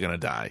probably going to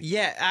die.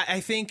 Yeah, I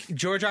think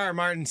George R.R.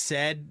 Martin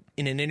said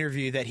in an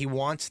interview that he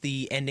wants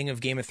the ending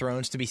of Game of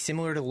Thrones to be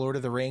similar to Lord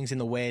of the Rings in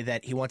the way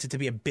that he wants it to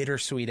be a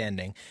bittersweet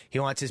ending. He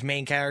wants his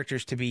main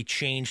characters to be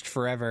changed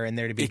forever and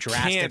there to be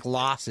drastic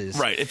losses.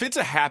 Right. If it's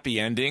a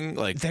happy ending,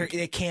 like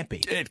it can't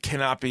be. It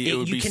cannot be. It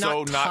would you be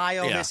cannot so tie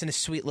not. all this in a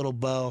sweet little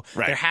bow.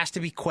 Right. There has to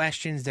be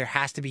questions. There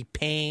has to be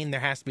pain.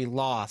 There has to be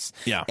loss.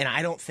 Yeah. And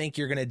I don't think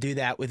you're going to do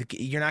that with.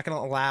 You're not going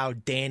to allow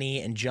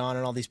Dany and Jon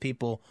and all these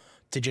people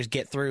to just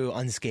get through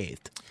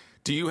unscathed.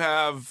 Do you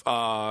have?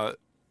 All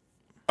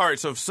right.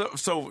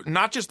 So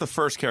not just the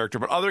first character,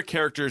 but other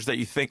characters that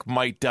you think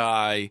might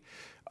die.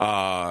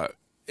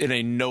 In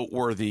a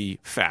noteworthy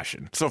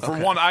fashion. So for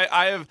one,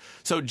 I have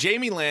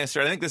Jaime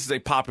Lannister. I think this is a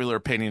popular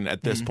opinion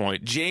at this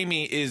point.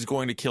 Jaime is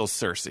going to kill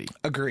Cersei.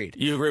 Agreed.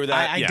 You agree with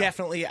that? I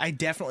definitely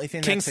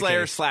think Kingslayer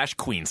that's the case. /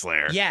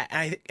 Queenslayer. Yeah,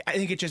 I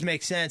think it just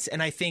makes sense,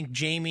 and I think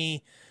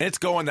Jaime. It's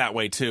going that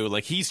way too.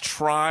 Like he's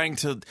trying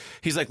to.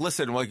 He's like,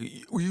 listen, like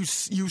you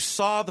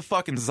saw the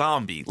fucking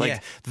zombie.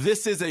 Like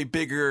this is a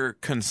bigger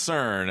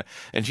concern.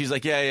 And she's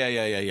like,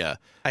 yeah.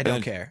 I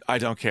don't care.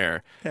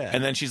 Yeah.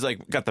 And then she's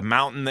like, got the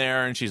mountain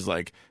there, and she's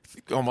like,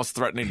 almost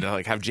threatening to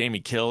like have Jaime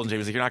killed. And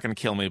Jaime's like, you're not going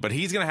to kill me, but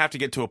he's going to have to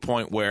get to a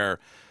point where,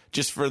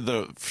 just for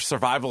the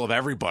survival of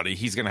everybody,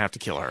 he's going to have to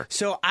kill her.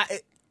 So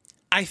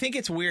I think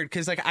it's weird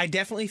because, like, I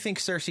definitely think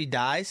Cersei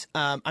dies.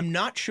 I'm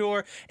not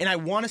sure, and I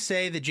want to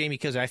say that Jaime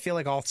kills her. I feel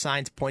like all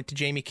signs point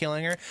to Jaime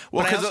killing her.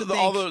 Well, because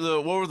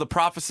what was the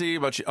prophecy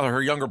about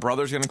her younger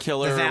brother's going to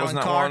kill her? The Wasn't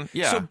that Valonqar. one?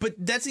 Yeah. So, but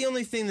that's the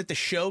only thing that the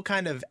show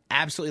kind of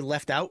absolutely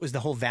left out was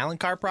the whole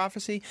Valonqar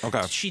prophecy.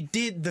 Okay.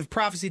 The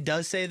prophecy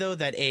does say, though,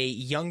 that a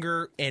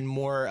younger and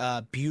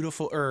more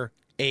beautiful, or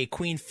a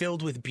queen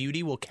filled with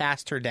beauty will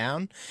cast her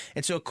down.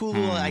 And so a cool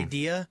little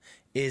idea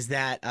is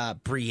that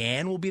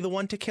Brienne will be the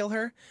one to kill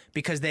her,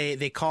 because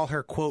they call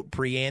her, quote,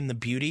 Brienne the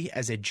Beauty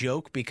as a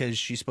joke because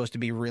she's supposed to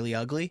be really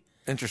ugly.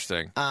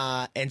 Interesting.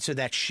 And so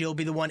that she'll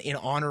be the one in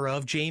honor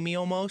of Jaime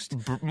almost.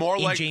 More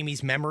in like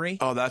Jaime's memory.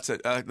 Oh, that's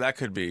it. That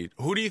could be.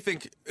 Who do you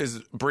think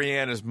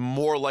Brienne is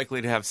more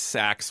likely to have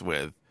sex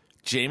with?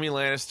 Jaime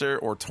Lannister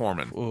or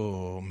Tormund?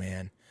 Oh,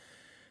 man.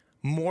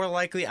 More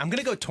likely, I'm going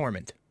to go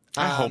Tormund.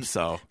 I hope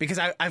so, because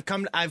I've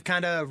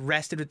kind of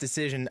rested with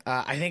decision.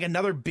 I think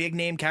another big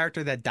name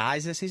character that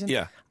dies this season.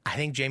 Yeah, I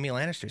think Jaime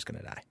Lannister is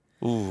going to die.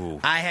 Ooh,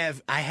 I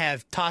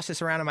have tossed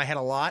this around in my head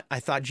a lot.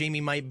 I thought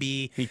Jaime might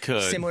be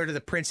similar to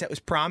the prince that was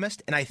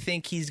promised, and I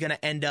think he's going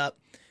to end up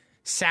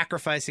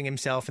sacrificing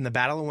himself in the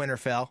Battle of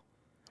Winterfell.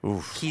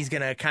 Oof. He's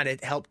going to kind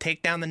of help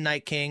take down the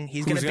Night King.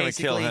 He's going to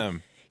basically kill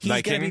him.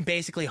 He's going to be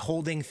basically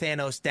holding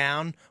Thanos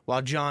down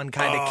while Jon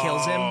kind of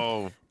kills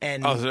him.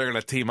 And so they're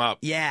going to team up.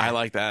 Yeah, I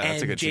like that.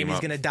 That's a good team up.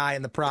 Jaime's going to die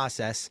in the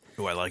process.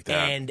 Oh, I like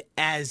that. And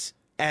as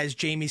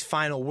Jaime's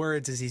final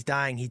words as he's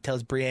dying, he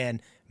tells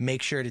Brienne,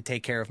 "Make sure to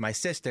take care of my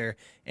sister."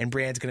 And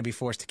Brienne's going to be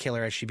forced to kill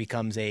her as she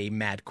becomes a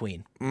mad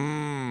queen.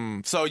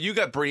 So you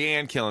got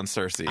Brienne killing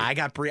Cersei. I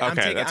got Brienne.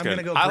 Okay, I'm going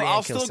to go Brienne.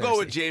 I'll kill still go Cersei.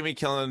 with Jaime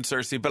killing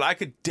Cersei, but I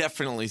could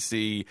definitely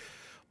see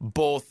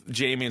both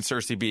Jaime and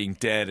Cersei being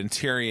dead, and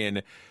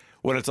Tyrion,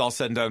 when it's all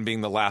said and done,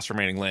 being the last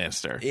remaining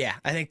Lannister. Yeah,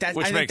 I think that's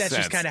sense.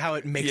 just kind of how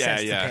it makes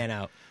sense to pan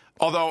out.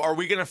 Although, are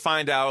we going to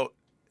find out?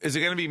 Is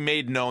it going to be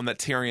made known that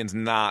Tyrion's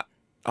not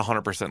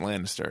 100%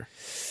 Lannister?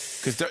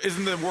 Because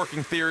isn't the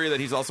working theory that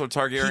he's also a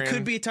Targaryen? He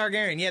could be a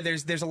Targaryen. Yeah,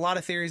 there's a lot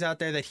of theories out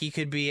there that he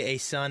could be a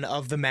son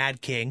of the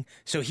Mad King,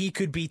 so he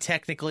could be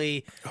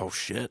technically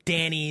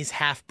Dany's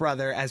half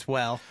brother as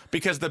well.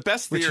 Because the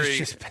best theory, which is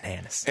just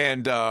bananas.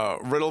 And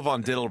Riddle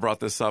Von Diddle brought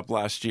this up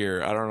last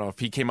year. I don't know if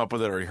he came up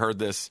with it or he heard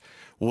this.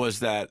 Was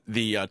that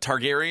the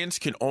Targaryens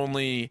can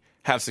only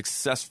have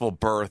successful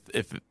birth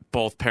if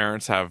both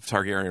parents have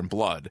Targaryen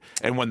blood.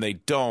 And when they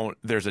don't,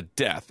 there's a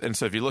death. And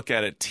so if you look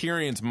at it,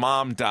 Tyrion's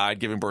mom died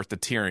giving birth to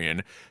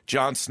Tyrion.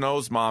 Jon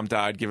Snow's mom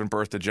died giving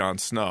birth to Jon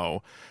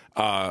Snow.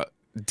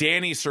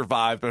 Dany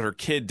survived, but her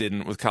kid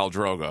didn't with Khal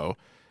Drogo.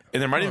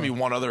 And there might even be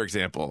one other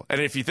example.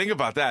 And if you think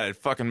about that, it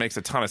fucking makes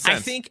a ton of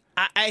sense.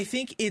 I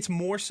think it's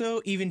more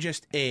so even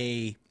just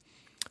a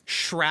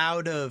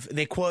shroud of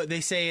they call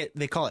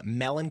it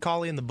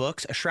melancholy in the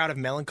books. A shroud of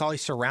melancholy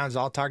surrounds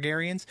all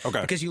Targaryens.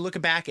 Okay. Because you look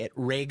back at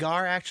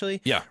Rhaegar,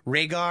 actually. Yeah.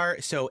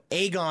 Rhaegar, so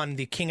Aegon,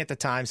 the king at the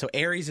time, so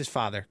Aerys' his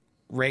father.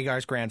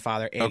 Rhaegar's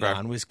grandfather,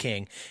 Aegon, was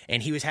king.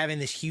 And he was having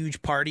this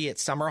huge party at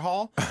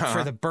Summerhall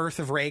for the birth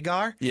of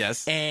Rhaegar.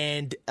 Yes.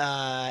 And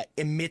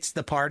amidst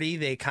the party,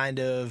 they kind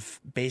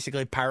of,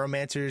 basically,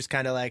 pyromancers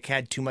kind of like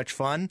had too much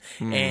fun.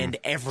 And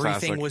everything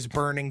classic. was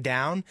burning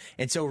down.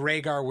 And so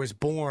Rhaegar was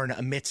born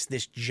amidst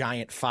this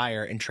giant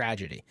fire and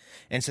tragedy.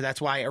 And so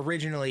that's why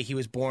originally he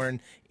was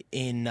born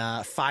in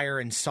fire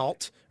and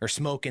salt, or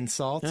smoke and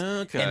salt.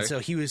 Okay. And so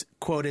he was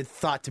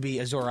thought to be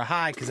Azor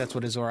Ahai, because that's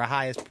what Azor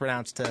Ahai is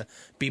pronounced to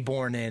be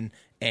born in,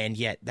 and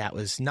yet that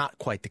was not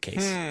quite the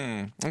case.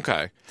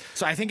 Okay.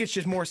 So I think it's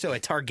just more so a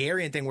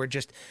Targaryen thing where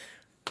just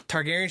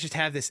Targaryens just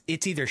have this,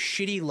 it's either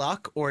shitty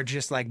luck or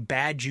just like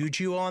bad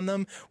juju on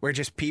them, where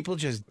just people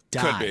just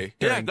die. Could be.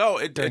 During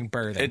During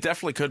birthing. It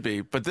definitely could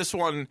be. But this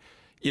one,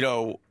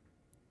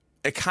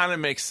 it kind of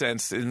makes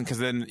sense because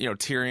then,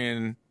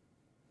 Tyrion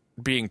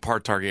being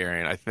part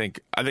Targaryen, I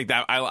think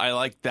that I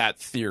like that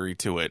theory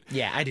to it.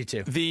 Yeah, I do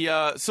too.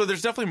 So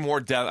there's definitely more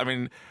death. I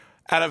mean,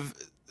 out of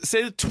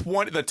say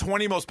the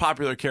 20 most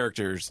popular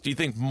characters, do you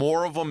think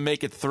more of them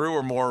make it through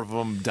or more of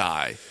them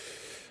die?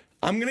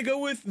 I'm gonna go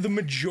with the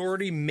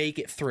majority make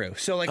it through.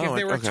 So like if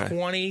there were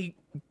 20.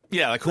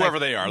 Yeah, like whoever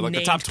they are, like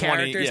the top 20.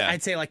 Characters, yeah.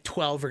 I'd say like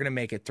 12 are going to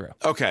make it through.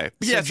 Okay.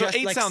 So Yeah, so just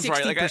 8 like sounds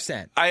right. Like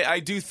 60%. I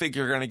do think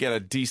you're going to get a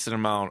decent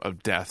amount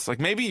of deaths. Like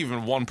maybe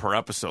even one per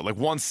episode, like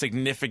one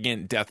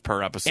significant death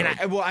per episode. And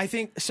I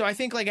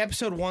think like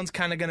episode 1's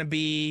kind of going to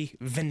be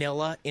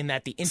vanilla in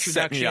that the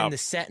introduction, the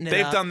setting it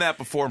They've up. done that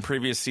before in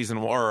previous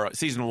season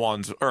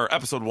ones or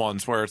episode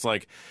ones where it's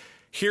like,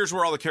 here's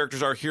where all the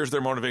characters are, here's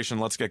their motivation,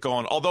 let's get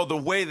going. Although the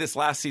way this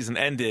last season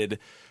ended,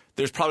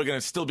 there's probably going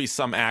to still be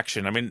some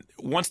action. I mean,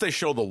 once they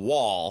show the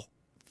wall,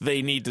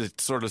 they need to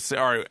sort of say,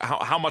 all right,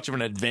 how much of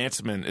an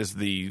advancement is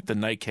the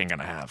Night King going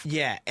to have?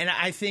 Yeah, and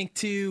I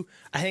think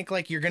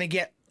like you're going to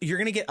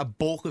get a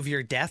bulk of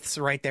your deaths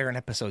right there in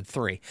episode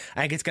 3.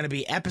 I think it's going to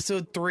be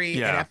episode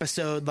 3 and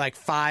episode like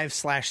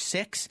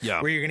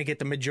 5/6 where you're going to get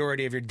the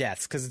majority of your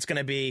deaths, because it's going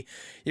to be,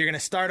 you're going to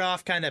start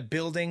off kind of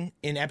building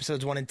in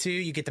episodes 1 and 2.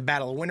 You get the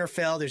Battle of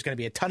Winterfell. There's going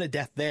to be a ton of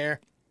death there.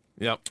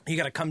 Yep. You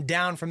got to come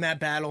down from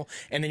that battle,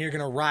 and then you're going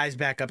to rise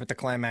back up at the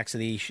climax of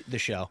the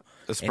show.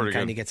 That's pretty good. And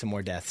kind of get some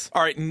more deaths.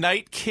 All right,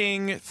 Night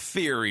King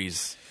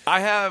theories.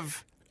 I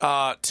have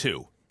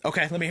 2.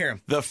 Okay, let me hear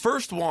them. The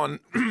first one,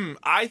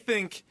 I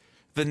think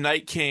the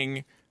Night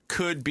King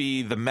could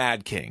be the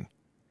Mad King.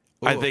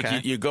 Ooh, I think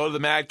okay. you go to the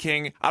Mad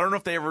King. I don't know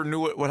if they ever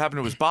knew what happened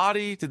to his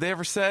body. Did they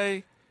ever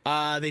say?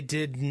 They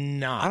did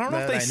not. I don't know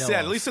if they said,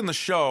 at least in the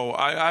show.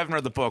 I haven't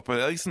read the book, but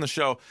at least in the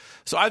show.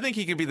 So I think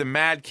he could be the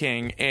Mad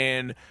King,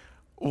 and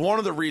one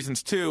of the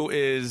reasons, too,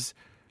 is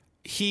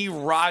he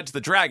rides the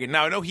dragon.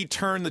 Now, I know he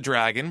turned the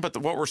dragon, but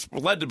what we're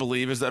led to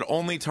believe is that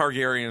only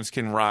Targaryens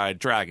can ride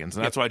dragons.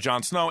 And that's why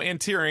Jon Snow and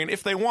Tyrion,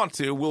 if they want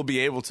to, will be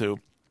able to.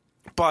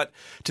 But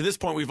to this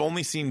point, we've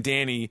only seen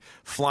Dany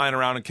flying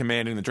around and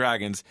commanding the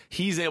dragons.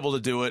 He's able to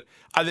do it.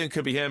 I think it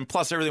could be him.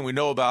 Plus, everything we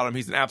know about him,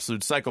 he's an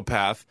absolute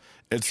psychopath.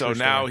 And so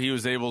now he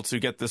was able to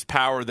get this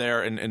power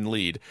there and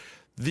lead.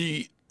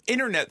 The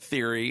internet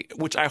theory,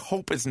 which I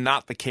hope is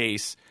not the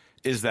case,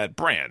 is that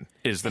Bran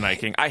is the Night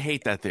King. I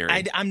hate that theory.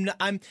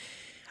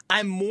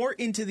 I'm more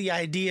into the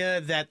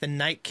idea that the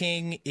Night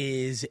King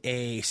is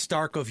a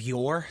Stark of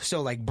yore,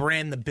 so like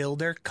Bran the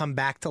Builder, come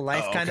back to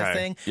life kind of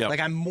thing. Yep. Like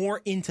I'm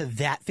more into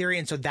that theory,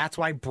 and so that's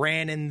why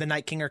Bran and the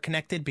Night King are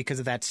connected, because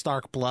of that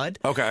Stark blood.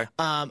 Okay.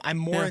 I'm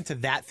more into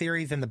that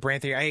theory than the Bran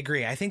theory. I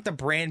agree. I think the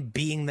Bran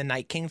being the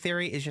Night King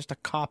theory is just a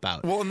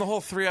cop-out. Well, and the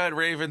whole three-eyed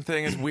raven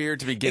thing is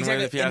weird to begin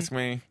with, if you ask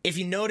me. If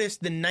you notice,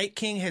 the Night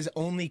King has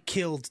only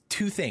killed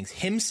 2 things.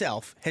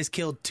 Himself has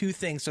killed 2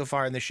 things so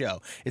far in the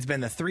show. It's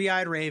been the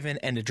three-eyed raven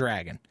and a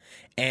dragon.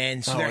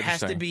 And so there has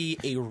to be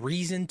a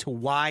reason to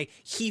why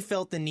he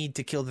felt the need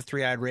to kill the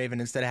three-eyed raven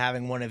instead of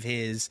having one of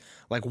his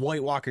like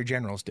White Walker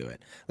generals do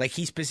it. Like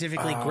he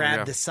specifically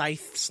grabbed the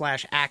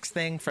scythe/axe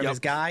thing from his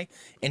guy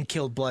and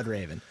killed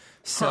Bloodraven.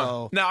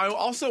 So now I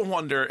also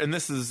wonder, and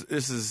this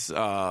is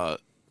I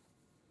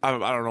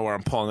don't know where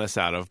I'm pulling this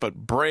out of, but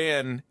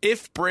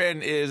if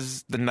Bran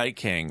is the Night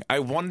King, I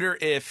wonder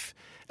if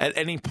at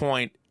any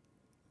point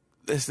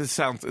it's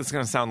going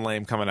to sound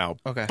lame coming out.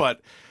 Okay.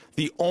 But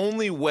the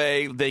only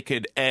way they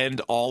could end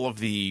all of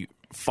the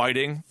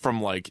fighting from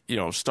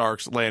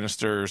Starks,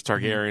 Lannisters,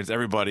 Targaryens,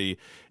 everybody,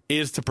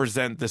 is to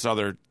present this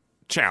other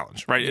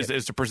challenge, right? Yeah.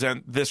 Is to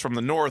present this from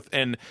the north,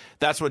 and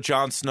that's what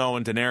Jon Snow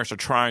and Daenerys are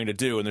trying to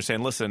do. And they're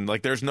saying, listen,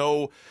 like there's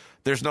no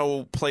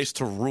place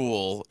to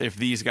rule if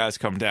these guys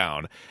come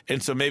down.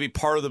 And so maybe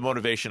part of the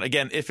motivation,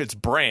 again, if it's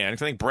Bran,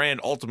 because I think Bran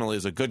ultimately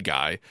is a good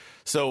guy.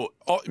 So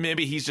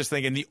maybe he's just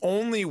thinking the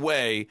only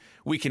way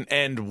we can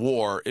end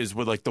war is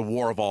with like the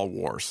war of all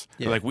wars.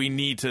 Yeah. Like we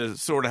need to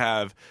sort of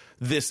have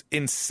this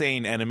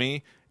insane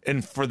enemy.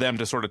 and for them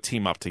to sort of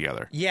team up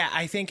together. Yeah,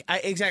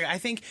 exactly. I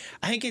think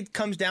it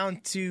comes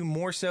down to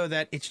more so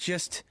that it's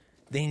just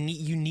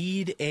you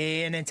need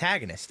an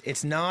antagonist.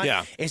 It's not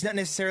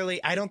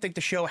necessarily. I don't think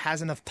the show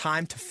has enough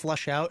time to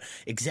flush out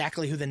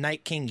exactly who the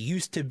Night King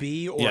used to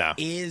be or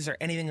is or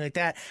anything like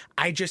that.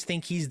 I just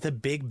think he's the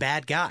big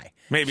bad guy.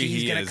 Maybe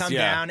he's going to come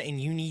down,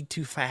 and you need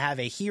to have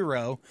a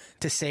hero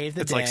to save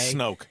the day. It's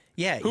like Snoke.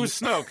 Yeah, who's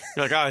Snoke?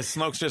 You're like,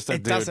 Snoke's just a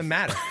dude. It doesn't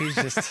matter. He's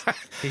just a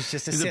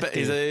Sith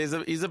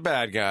dude. He's a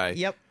bad guy.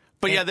 Yep.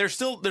 But there's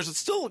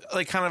still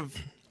like kind of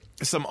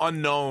some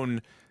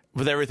unknown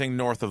with everything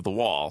north of the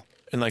Wall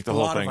and like the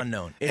whole thing. A lot of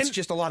unknown. It's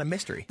just a lot of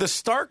mystery. The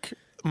Stark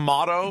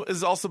motto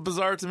is also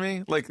bizarre to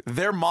me. Like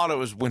their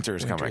motto is "Winter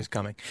is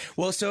coming."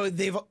 Well, so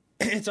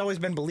it's always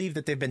been believed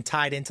that they've been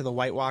tied into the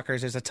White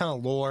Walkers. There's a ton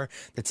of lore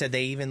that said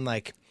they even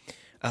like.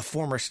 A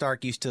former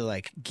Stark used to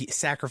like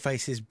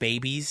sacrifice his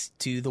babies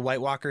to the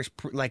White Walkers,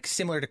 like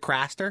similar to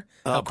Craster.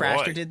 How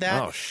Craster did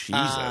that. Oh,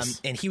 Jesus!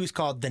 And he was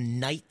called the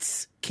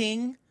Night's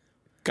King.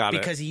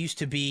 Because he used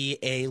to be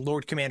a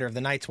Lord Commander of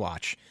the Night's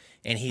Watch,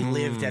 and he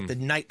lived at the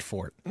Night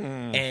Fort,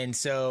 and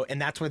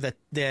that's where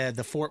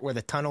the fort where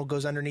the tunnel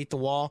goes underneath the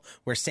wall,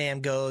 where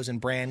Sam goes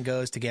and Bran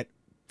goes to get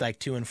like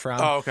to and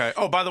from. Oh, okay.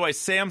 Oh, by the way,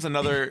 Sam's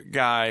another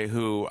guy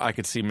who I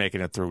could see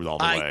making it through all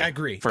the way. I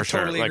agree. For sure.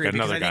 Totally like agree,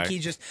 another guy. I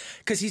think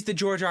because he's the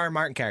George R. R.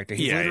 Martin character.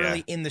 He's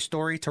literally in the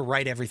story to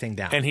write everything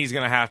down. And he's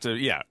going to have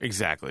to,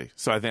 exactly.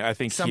 So I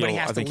think somebody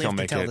has to live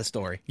to tell the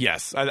story.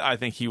 Yes, I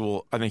think he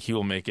will. I think he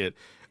will make it.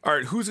 All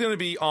right, who's going to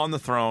be on the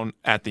throne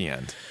at the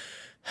end?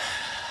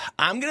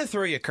 I'm going to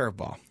throw you a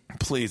curveball.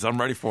 Please, I'm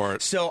ready for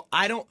it. So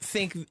I don't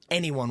think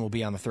anyone will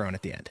be on the throne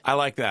at the end. I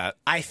like that.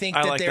 I think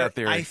that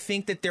theory. I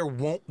think that there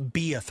won't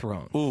be a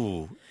throne.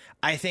 Ooh.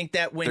 I think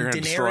that when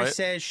Daenerys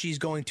says she's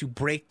going to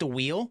break the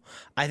wheel,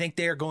 I think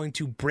they're going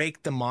to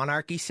break the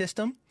monarchy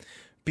system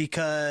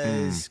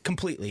because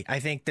completely. I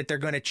think that they're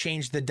going to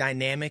change the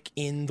dynamic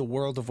in the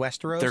world of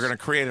Westeros. They're going to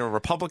create a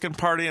Republican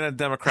Party and a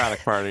Democratic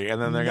Party, and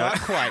then they're not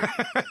quite.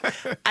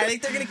 I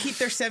think they're going to keep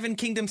their 7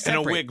 kingdoms separate.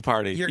 And a Whig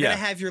Party. You're going to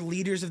have your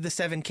leaders of the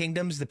 7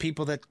 kingdoms, the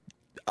people that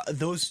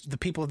the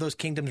people of those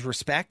kingdoms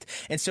respect.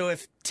 And so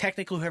if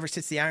technically whoever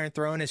sits the Iron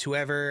Throne is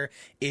whoever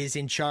is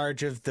in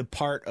charge of the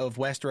part of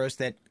Westeros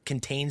that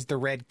contains the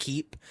Red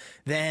Keep,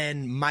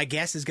 then my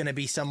guess is going to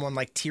be someone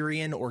like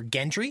Tyrion or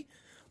Gendry.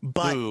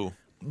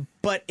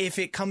 But if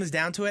it comes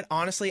down to it,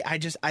 honestly, I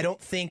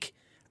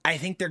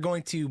think they're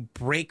going to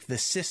break the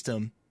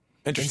system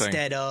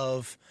instead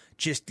of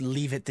just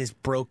leave it this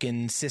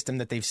broken system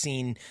that they've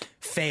seen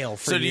fail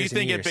for years. So do you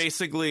think it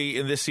basically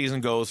in this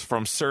season goes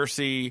from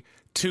Cersei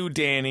to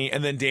Dany,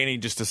 and then Dany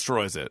just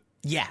destroys it?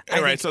 Yeah.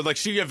 Right. So like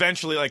she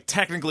eventually, like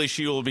technically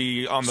she will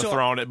be on the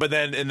throne, but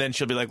then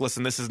she'll be like,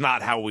 listen, this is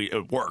not how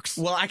it works.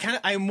 Well,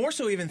 I more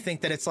so even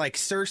think that it's like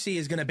Cersei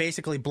is going to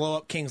basically blow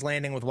up King's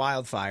Landing with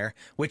wildfire,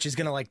 which is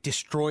going to like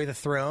destroy the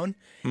throne.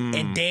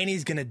 And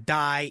Dany's going to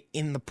die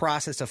in the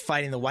process of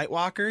fighting the White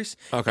Walkers.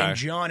 Okay. And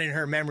Jon in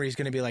her memory is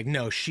going to be like,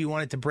 no, she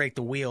wanted to break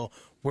the wheel.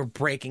 We're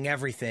breaking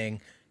everything.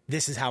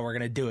 This is how we're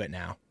going to do it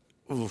now.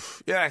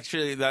 Oof. Yeah,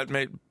 actually that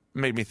made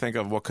me think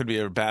of what could be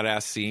a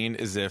badass scene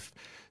is if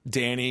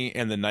Dany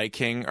and the Night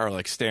King are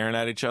like staring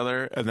at each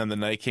other, and then the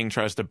Night King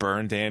tries to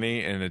burn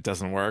Dany, and it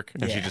doesn't work,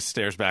 and she just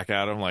stares back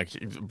at him like,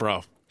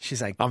 "Bro, she's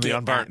like, I'm the get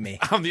unburnt. at me.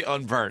 I'm the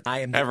unburnt.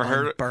 I am the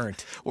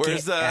unburnt.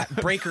 Where's the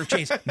breaker of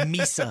chains?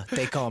 Misa,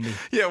 they call me.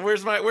 Yeah,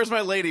 where's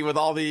my lady with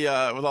all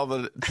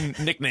the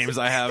nicknames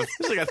I have?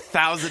 There's like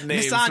 1,000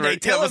 names. Missandei,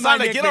 right? tell him my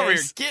get over here.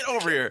 nicknames. Get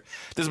over here.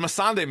 Does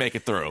Missandei make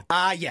it through?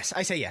 Yes,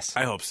 I say yes.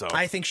 I hope so.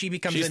 I think she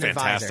becomes She's an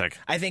advisor. fantastic.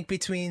 I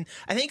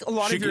think a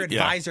lot of your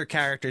advisor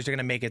characters are going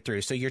to make it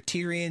through. So your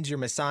Tyrions, your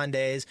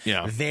Missandeis,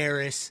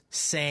 Varys,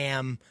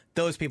 Sam,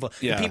 those people.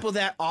 The people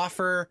that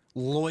offer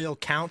loyal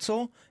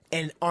counsel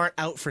and aren't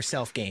out for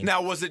self-gain.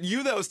 Now, was it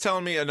you that was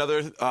telling me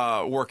another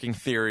working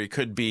theory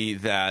could be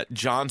that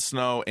Jon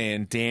Snow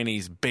and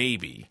Dany's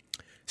baby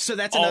so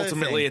that's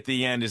ultimately thing. At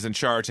the end is in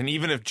charge? And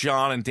even if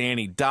Jon and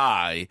Dany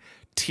die,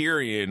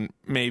 Tyrion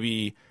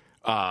maybe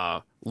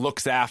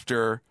looks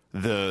after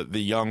the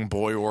young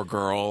boy or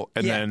girl,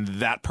 and then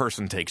that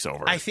person takes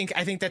over. I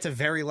think that's a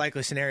very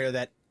likely scenario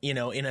that, you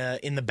know,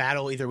 in the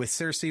battle either with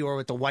Cersei or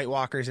with the White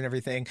Walkers and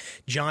everything,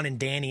 Jon and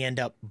Dany end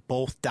up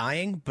both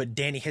dying, but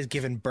Dany has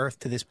given birth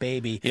to this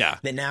baby. Yeah.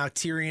 That now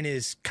Tyrion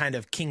is kind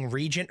of king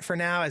regent for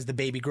now as the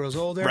baby grows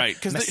older. Right,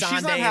 because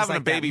she's not having a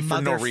baby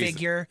for no reason.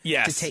 Figure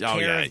to take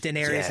care of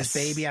Daenerys'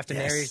 baby after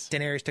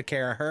Daenerys took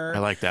care of her. I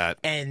like that.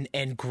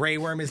 And Grey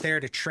Worm is there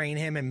to train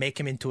him and make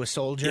him into a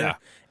soldier. Yeah.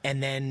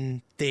 And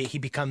then he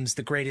becomes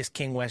the greatest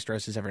king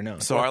Westeros has ever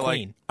known. So I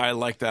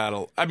like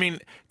that. I mean,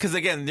 because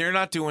again, they're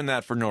not doing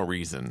that for no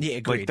reason. Yeah,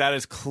 agreed. Like that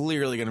is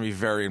clearly going to be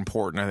very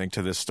important, I think,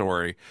 to this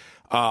story.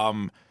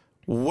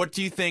 What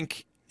do you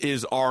think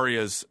is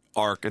Arya's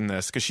arc in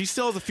this? Because she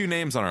still has a few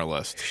names on her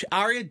list.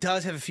 Arya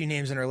does have a few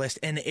names on her list,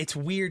 and it's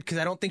weird because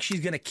I don't think she's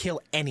going to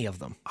kill any of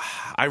them.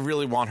 I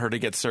really want her to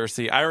get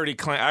Cersei. I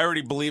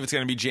already believe it's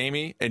going to be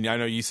Jaime, and I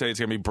know you say it's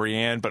going to be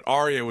Brienne, but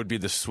Arya would be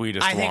the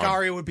sweetest I think one.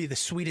 Arya would be the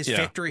sweetest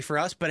victory for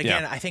us, but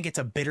again, I think it's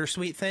a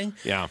bittersweet thing.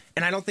 Yeah.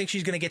 And I don't think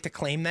she's going to get to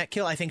claim that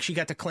kill. I think she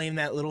got to claim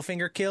that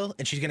Littlefinger kill,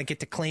 and she's going to get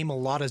to claim a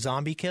lot of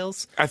zombie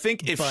kills. I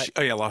think if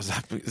a lot of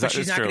zombies. But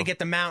she's not going to get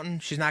the Mountain.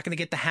 She's not going to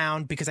get the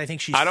Hound because I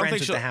think she's friends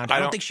with the Hound. I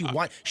don't think she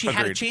wants. She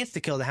had a chance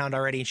to kill the Hound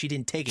already, and she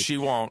didn't take it. She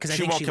won't.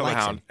 She won't kill the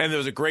Hound. Him. And there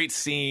was a great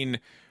scene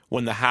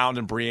when the Hound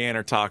and Brienne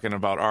are talking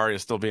about Arya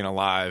still being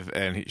alive,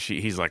 and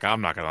he's like,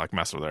 "I'm not gonna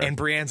mess with her." And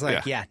Brienne's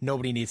like, "Yeah,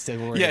 nobody needs to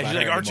worry." Yeah, about she's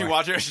like, her "Aren't anymore. you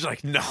watching her?" She's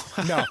like, "No,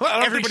 no."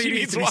 Everybody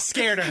needs to be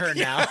scared of her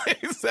now. Yeah,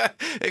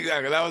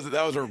 exactly.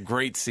 That was a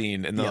great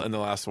scene in the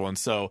last one.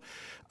 So.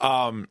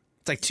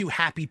 It's like two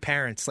happy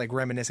parents, like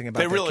reminiscing about.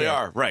 They really kid.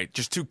 are, right?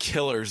 Just two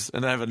killers,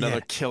 and I have another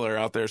killer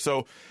out there.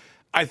 So,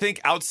 I think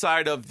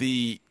outside of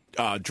the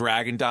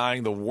dragon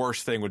dying, the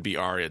worst thing would be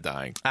Arya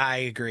dying. I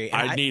agree.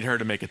 I need her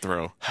to make it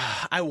through.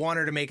 I want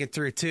her to make it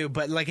through too,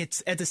 but like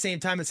it's at the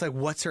same time, it's like,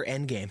 what's her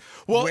end game?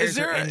 Well, is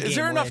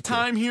there enough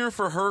time here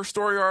for her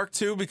story arc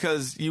too?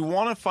 Because you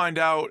want to find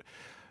out.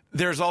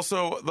 There's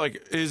also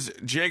like, is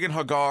Jagan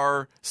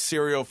Hagar,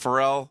 Syrio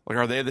Forel, like,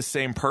 are they the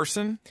same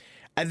person?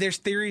 There's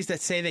theories that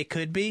say they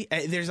could be.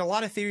 There's a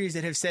lot of theories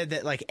that have said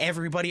that like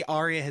everybody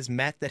Arya has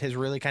met that has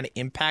really kind of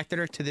impacted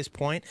her to this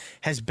point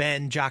has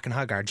been Jaqen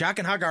H'ghar.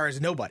 Jaqen H'ghar is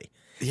nobody.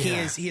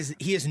 Yeah.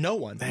 He is no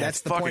one.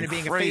 That's the point of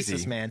being crazy. A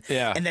faceless man.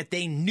 Yeah. And that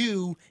they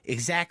knew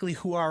exactly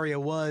who Arya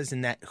was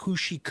and that who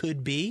she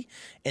could be,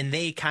 and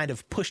they kind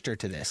of pushed her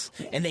to this.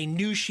 And they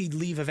knew she'd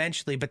leave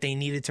eventually, but they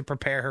needed to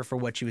prepare her for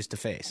what she was to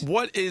face.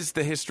 What is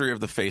the history of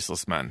the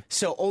Faceless Men?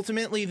 So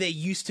ultimately, they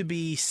used to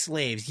be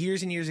slaves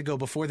years and years ago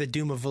before the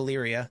Doom of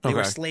Valyria. They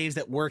were slaves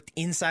that worked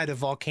inside of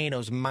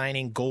volcanoes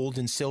mining gold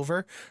and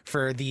silver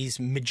for these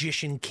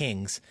magician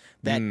kings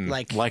that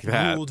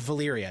ruled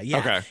Valyria. Yeah.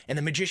 Okay. And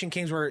the magician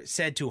kings were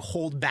said to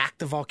hold back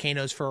the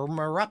volcanoes from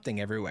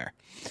erupting everywhere.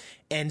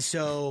 And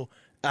so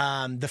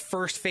the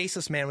first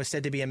Faceless Man was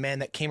said to be a man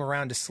that came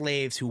around to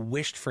slaves who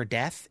wished for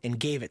death and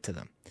gave it to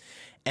them.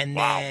 And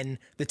then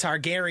the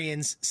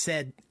Targaryens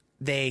said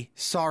they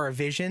saw a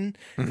vision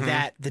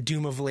that the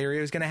Doom of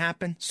Valyria was going to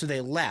happen, so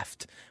they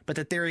left. But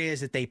the theory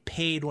is that they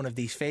paid one of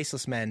these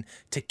Faceless Men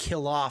to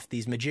kill off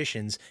these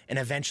magicians and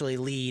eventually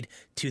lead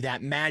to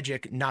that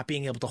magic not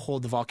being able to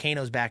hold the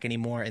volcanoes back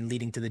anymore and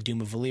leading to the Doom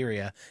of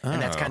Valyria.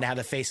 And that's kind of how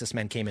the Faceless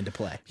Men came into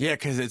play. Yeah,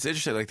 because it's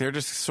interesting. Like, they're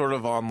just sort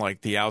of on,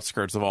 like, the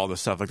outskirts of all this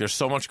stuff. Like, there's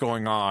so much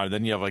going on.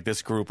 Then you have, like,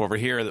 this group over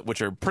here,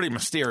 which are pretty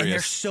mysterious. And they're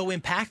so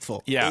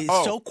impactful. Yeah.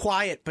 It's so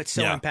quiet, but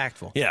so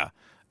impactful. Yeah.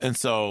 And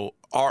so,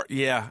 I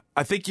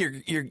think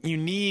you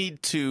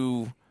need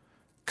to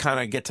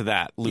kind of get to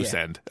that loose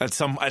end at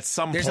some There's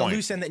point. There's a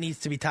loose end that needs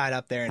to be tied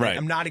up there, and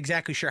I'm not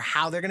exactly sure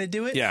how they're going to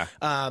do it. Yeah.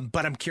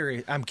 But I'm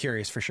curious. I'm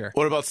curious for sure.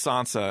 What about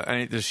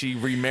Sansa? Does she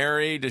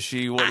remarry? What do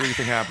you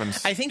think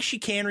happens? I think she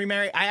can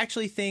remarry. I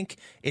actually think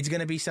it's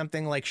going to be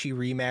something like she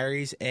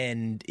remarries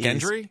and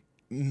Gendry?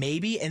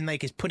 Maybe, and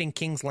like is put in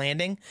King's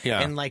Landing.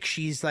 Yeah. And like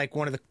she's like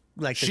one of the.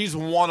 She's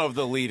one of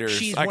the leaders.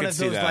 She's I one can of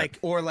see those that.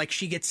 or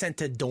she gets sent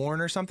to Dorne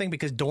or something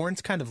because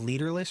Dorne's kind of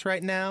leaderless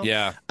right now.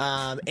 Yeah.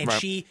 And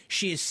she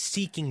is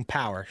seeking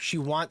power. She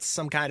wants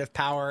some kind of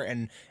power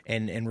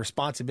and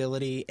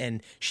responsibility,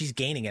 and she's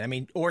gaining it. I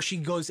mean, or she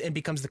goes and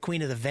becomes the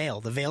Queen of the Vale.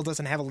 The Vale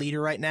doesn't have a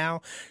leader right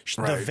now.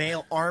 The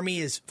Vale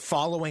army is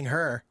following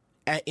her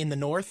in the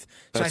north.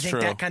 So That's I think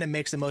true. that kind of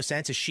makes the most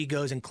sense as she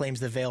goes and claims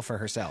the Vale for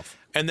herself.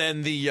 And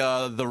then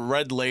the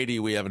Red Lady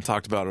we haven't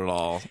talked about at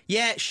all.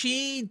 Yeah,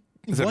 she.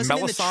 Is it wasn't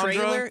in the Melisandre?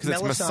 trailer. Because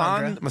it's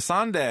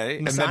Missandei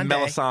and then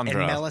Melisandre.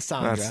 And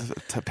Melisandre.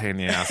 That's a pain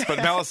in the ass. But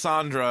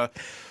Melisandre,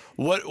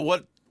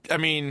 what? I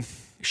mean,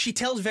 she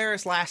tells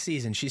Varys last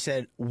season. She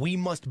said, "We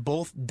must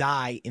both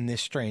die in this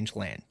strange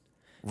land."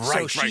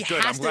 Right, so right,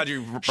 good. I'm glad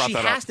you brought that up. She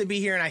has to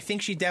be here, and I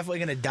think she's definitely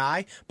going to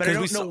die. But I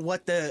don't know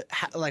what the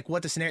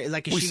scenario.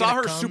 Like, is we she saw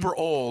her come? super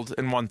old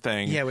in one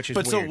thing. Yeah, which is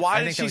but weird. So why I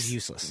did think she? that was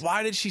useless.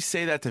 Why did she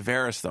say that to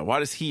Varys though? Why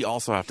does he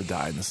also have to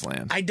die in this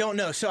land? I don't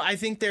know. So I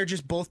think they're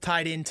just both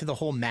tied into the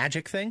whole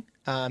magic thing.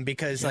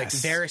 Because like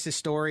Varys'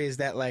 story is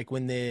that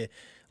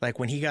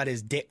when he got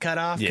his dick cut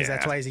off, because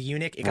that's why he's a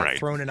eunuch, it got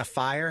thrown in a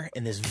fire,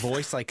 and this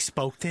voice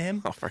spoke to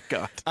him. Oh, for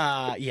God.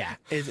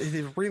 It's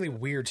a really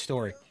weird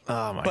story.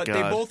 Oh, my God. But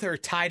they both are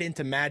tied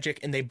into magic,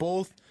 and they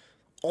both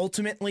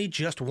ultimately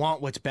just want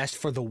what's best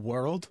for the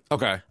world.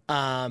 Okay.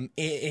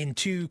 In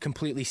two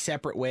completely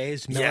separate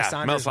ways. Yeah,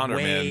 Melisandre's Melisandre,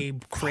 way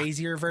man.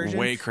 crazier version.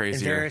 Way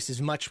crazier. And Varys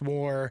is much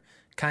more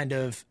kind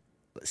of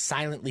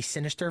silently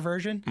sinister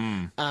version.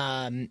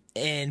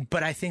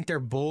 But I think they're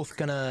both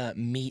gonna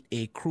meet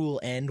a cruel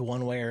end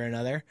one way or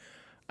another.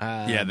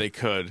 Yeah, they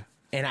could.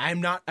 and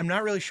I'm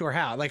not really sure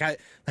how. Like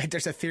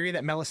there's a theory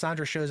that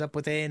Melisandre shows up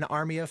with an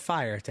army of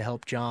fire to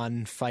help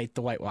Jon fight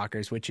the White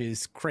Walkers, which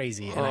is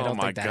crazy, and I don't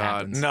think that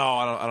happens. No,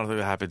 I don't think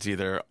that happens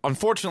either.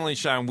 Unfortunately,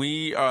 Sean,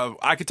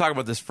 I could talk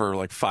about this for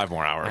like 5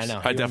 more hours. I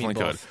know. I definitely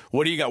could.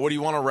 What do you got? What do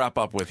you want to wrap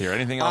up with here?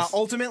 Anything else?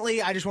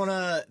 Ultimately, I just want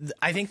to.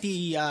 I think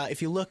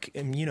if you look,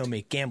 you know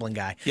me, gambling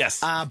guy.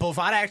 Yes.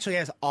 Bovada actually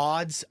has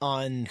odds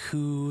on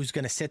who's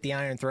going to sit the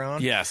Iron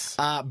Throne. Yes.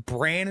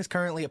 Bran is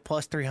currently at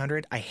plus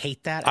 300. I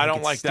hate that. I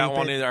don't like that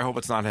one either. I hope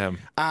it's not him.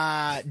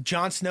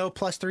 Jon Snow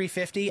plus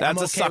 350. That's I'm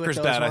okay a sucker's with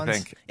those bet, ones. I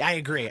think. I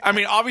agree. I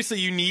mean, obviously,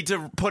 you need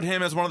to put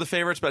him as one of the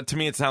favorites, but to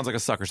me, it sounds like a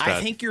sucker's bet.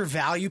 I think your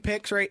value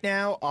picks right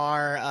now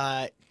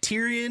are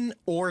Tyrion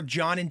or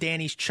Jon and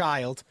Dany's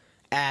child.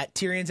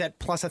 Tyrion's at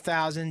plus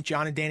 1,000,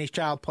 Jon and Dany's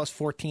child plus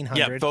 1,400.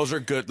 Yeah, those are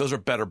good. Those are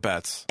better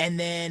bets. And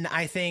then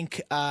I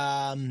think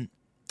then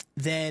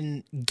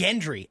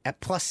Gendry at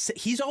plus.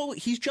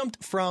 He's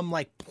jumped from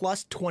like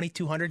plus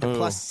 2,200 to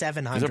plus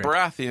 700. He's a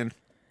Baratheon.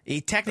 He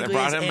technically they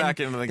brought is, him back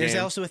into the there's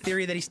game. also a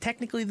theory that he's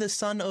technically the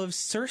son of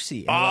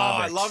Cersei.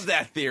 I love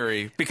that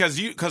theory because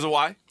of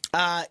why?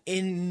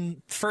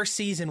 In first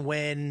season,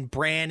 when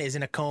Bran is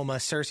in a coma,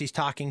 Cersei's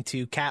talking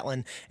to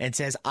Catelyn and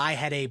says, "I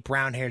had a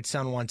brown-haired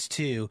son once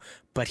too,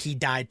 but he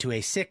died to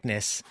a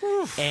sickness."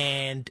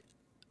 And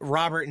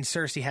Robert and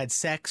Cersei had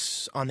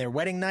sex on their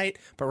wedding night,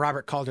 but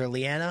Robert called her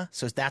Lyanna,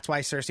 so that's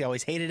why Cersei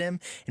always hated him.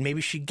 And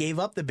maybe she gave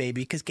up the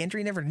baby because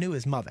Gendry never knew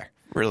his mother.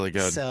 Really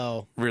good.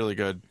 So really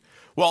good.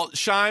 Well,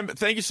 Shime,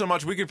 thank you so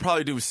much. We could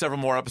probably do several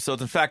more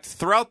episodes. In fact,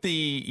 throughout the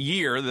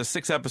year, the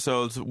 6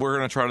 episodes, we're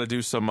going to try to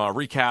do some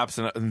recaps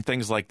and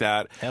things like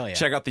that. Hell yeah.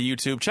 Check out the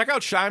YouTube. Check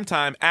out Shime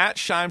Time at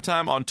Shime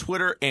Time on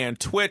Twitter and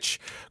Twitch.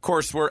 Of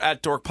course, we're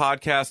at Dork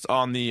Podcast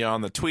on the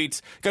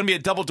tweets. Going to be a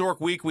double Dork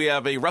week. We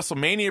have a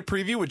WrestleMania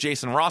preview with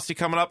Jason Rossi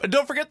coming up. And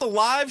don't forget the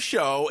live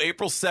show,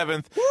 April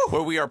 7th,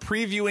 where we are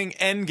previewing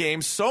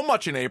Endgame. So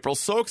much in April.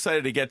 So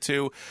excited to get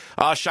to.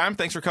 Shime,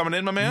 thanks for coming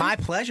in, my man. my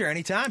pleasure.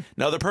 Anytime.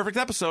 Another perfect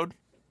episode.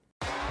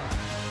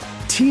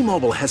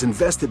 T-Mobile has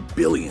invested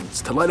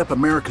billions to light up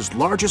America's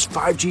largest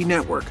 5G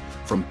network,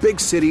 from big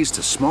cities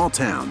to small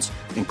towns,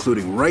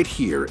 including right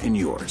here in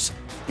yours.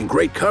 And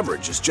great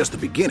coverage is just the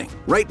beginning.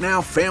 Right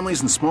now, families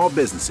and small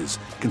businesses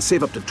can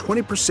save up to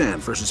 20%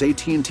 versus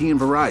AT&T and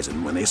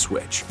Verizon when they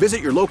switch.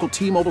 Visit your local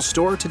T-Mobile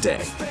store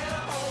today.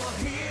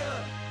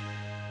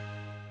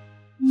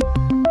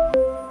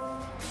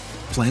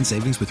 Plan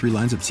savings with 3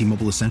 lines of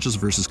T-Mobile Essentials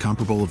versus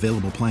comparable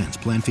available plans.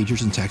 Plan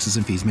features and taxes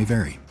and fees may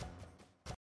vary.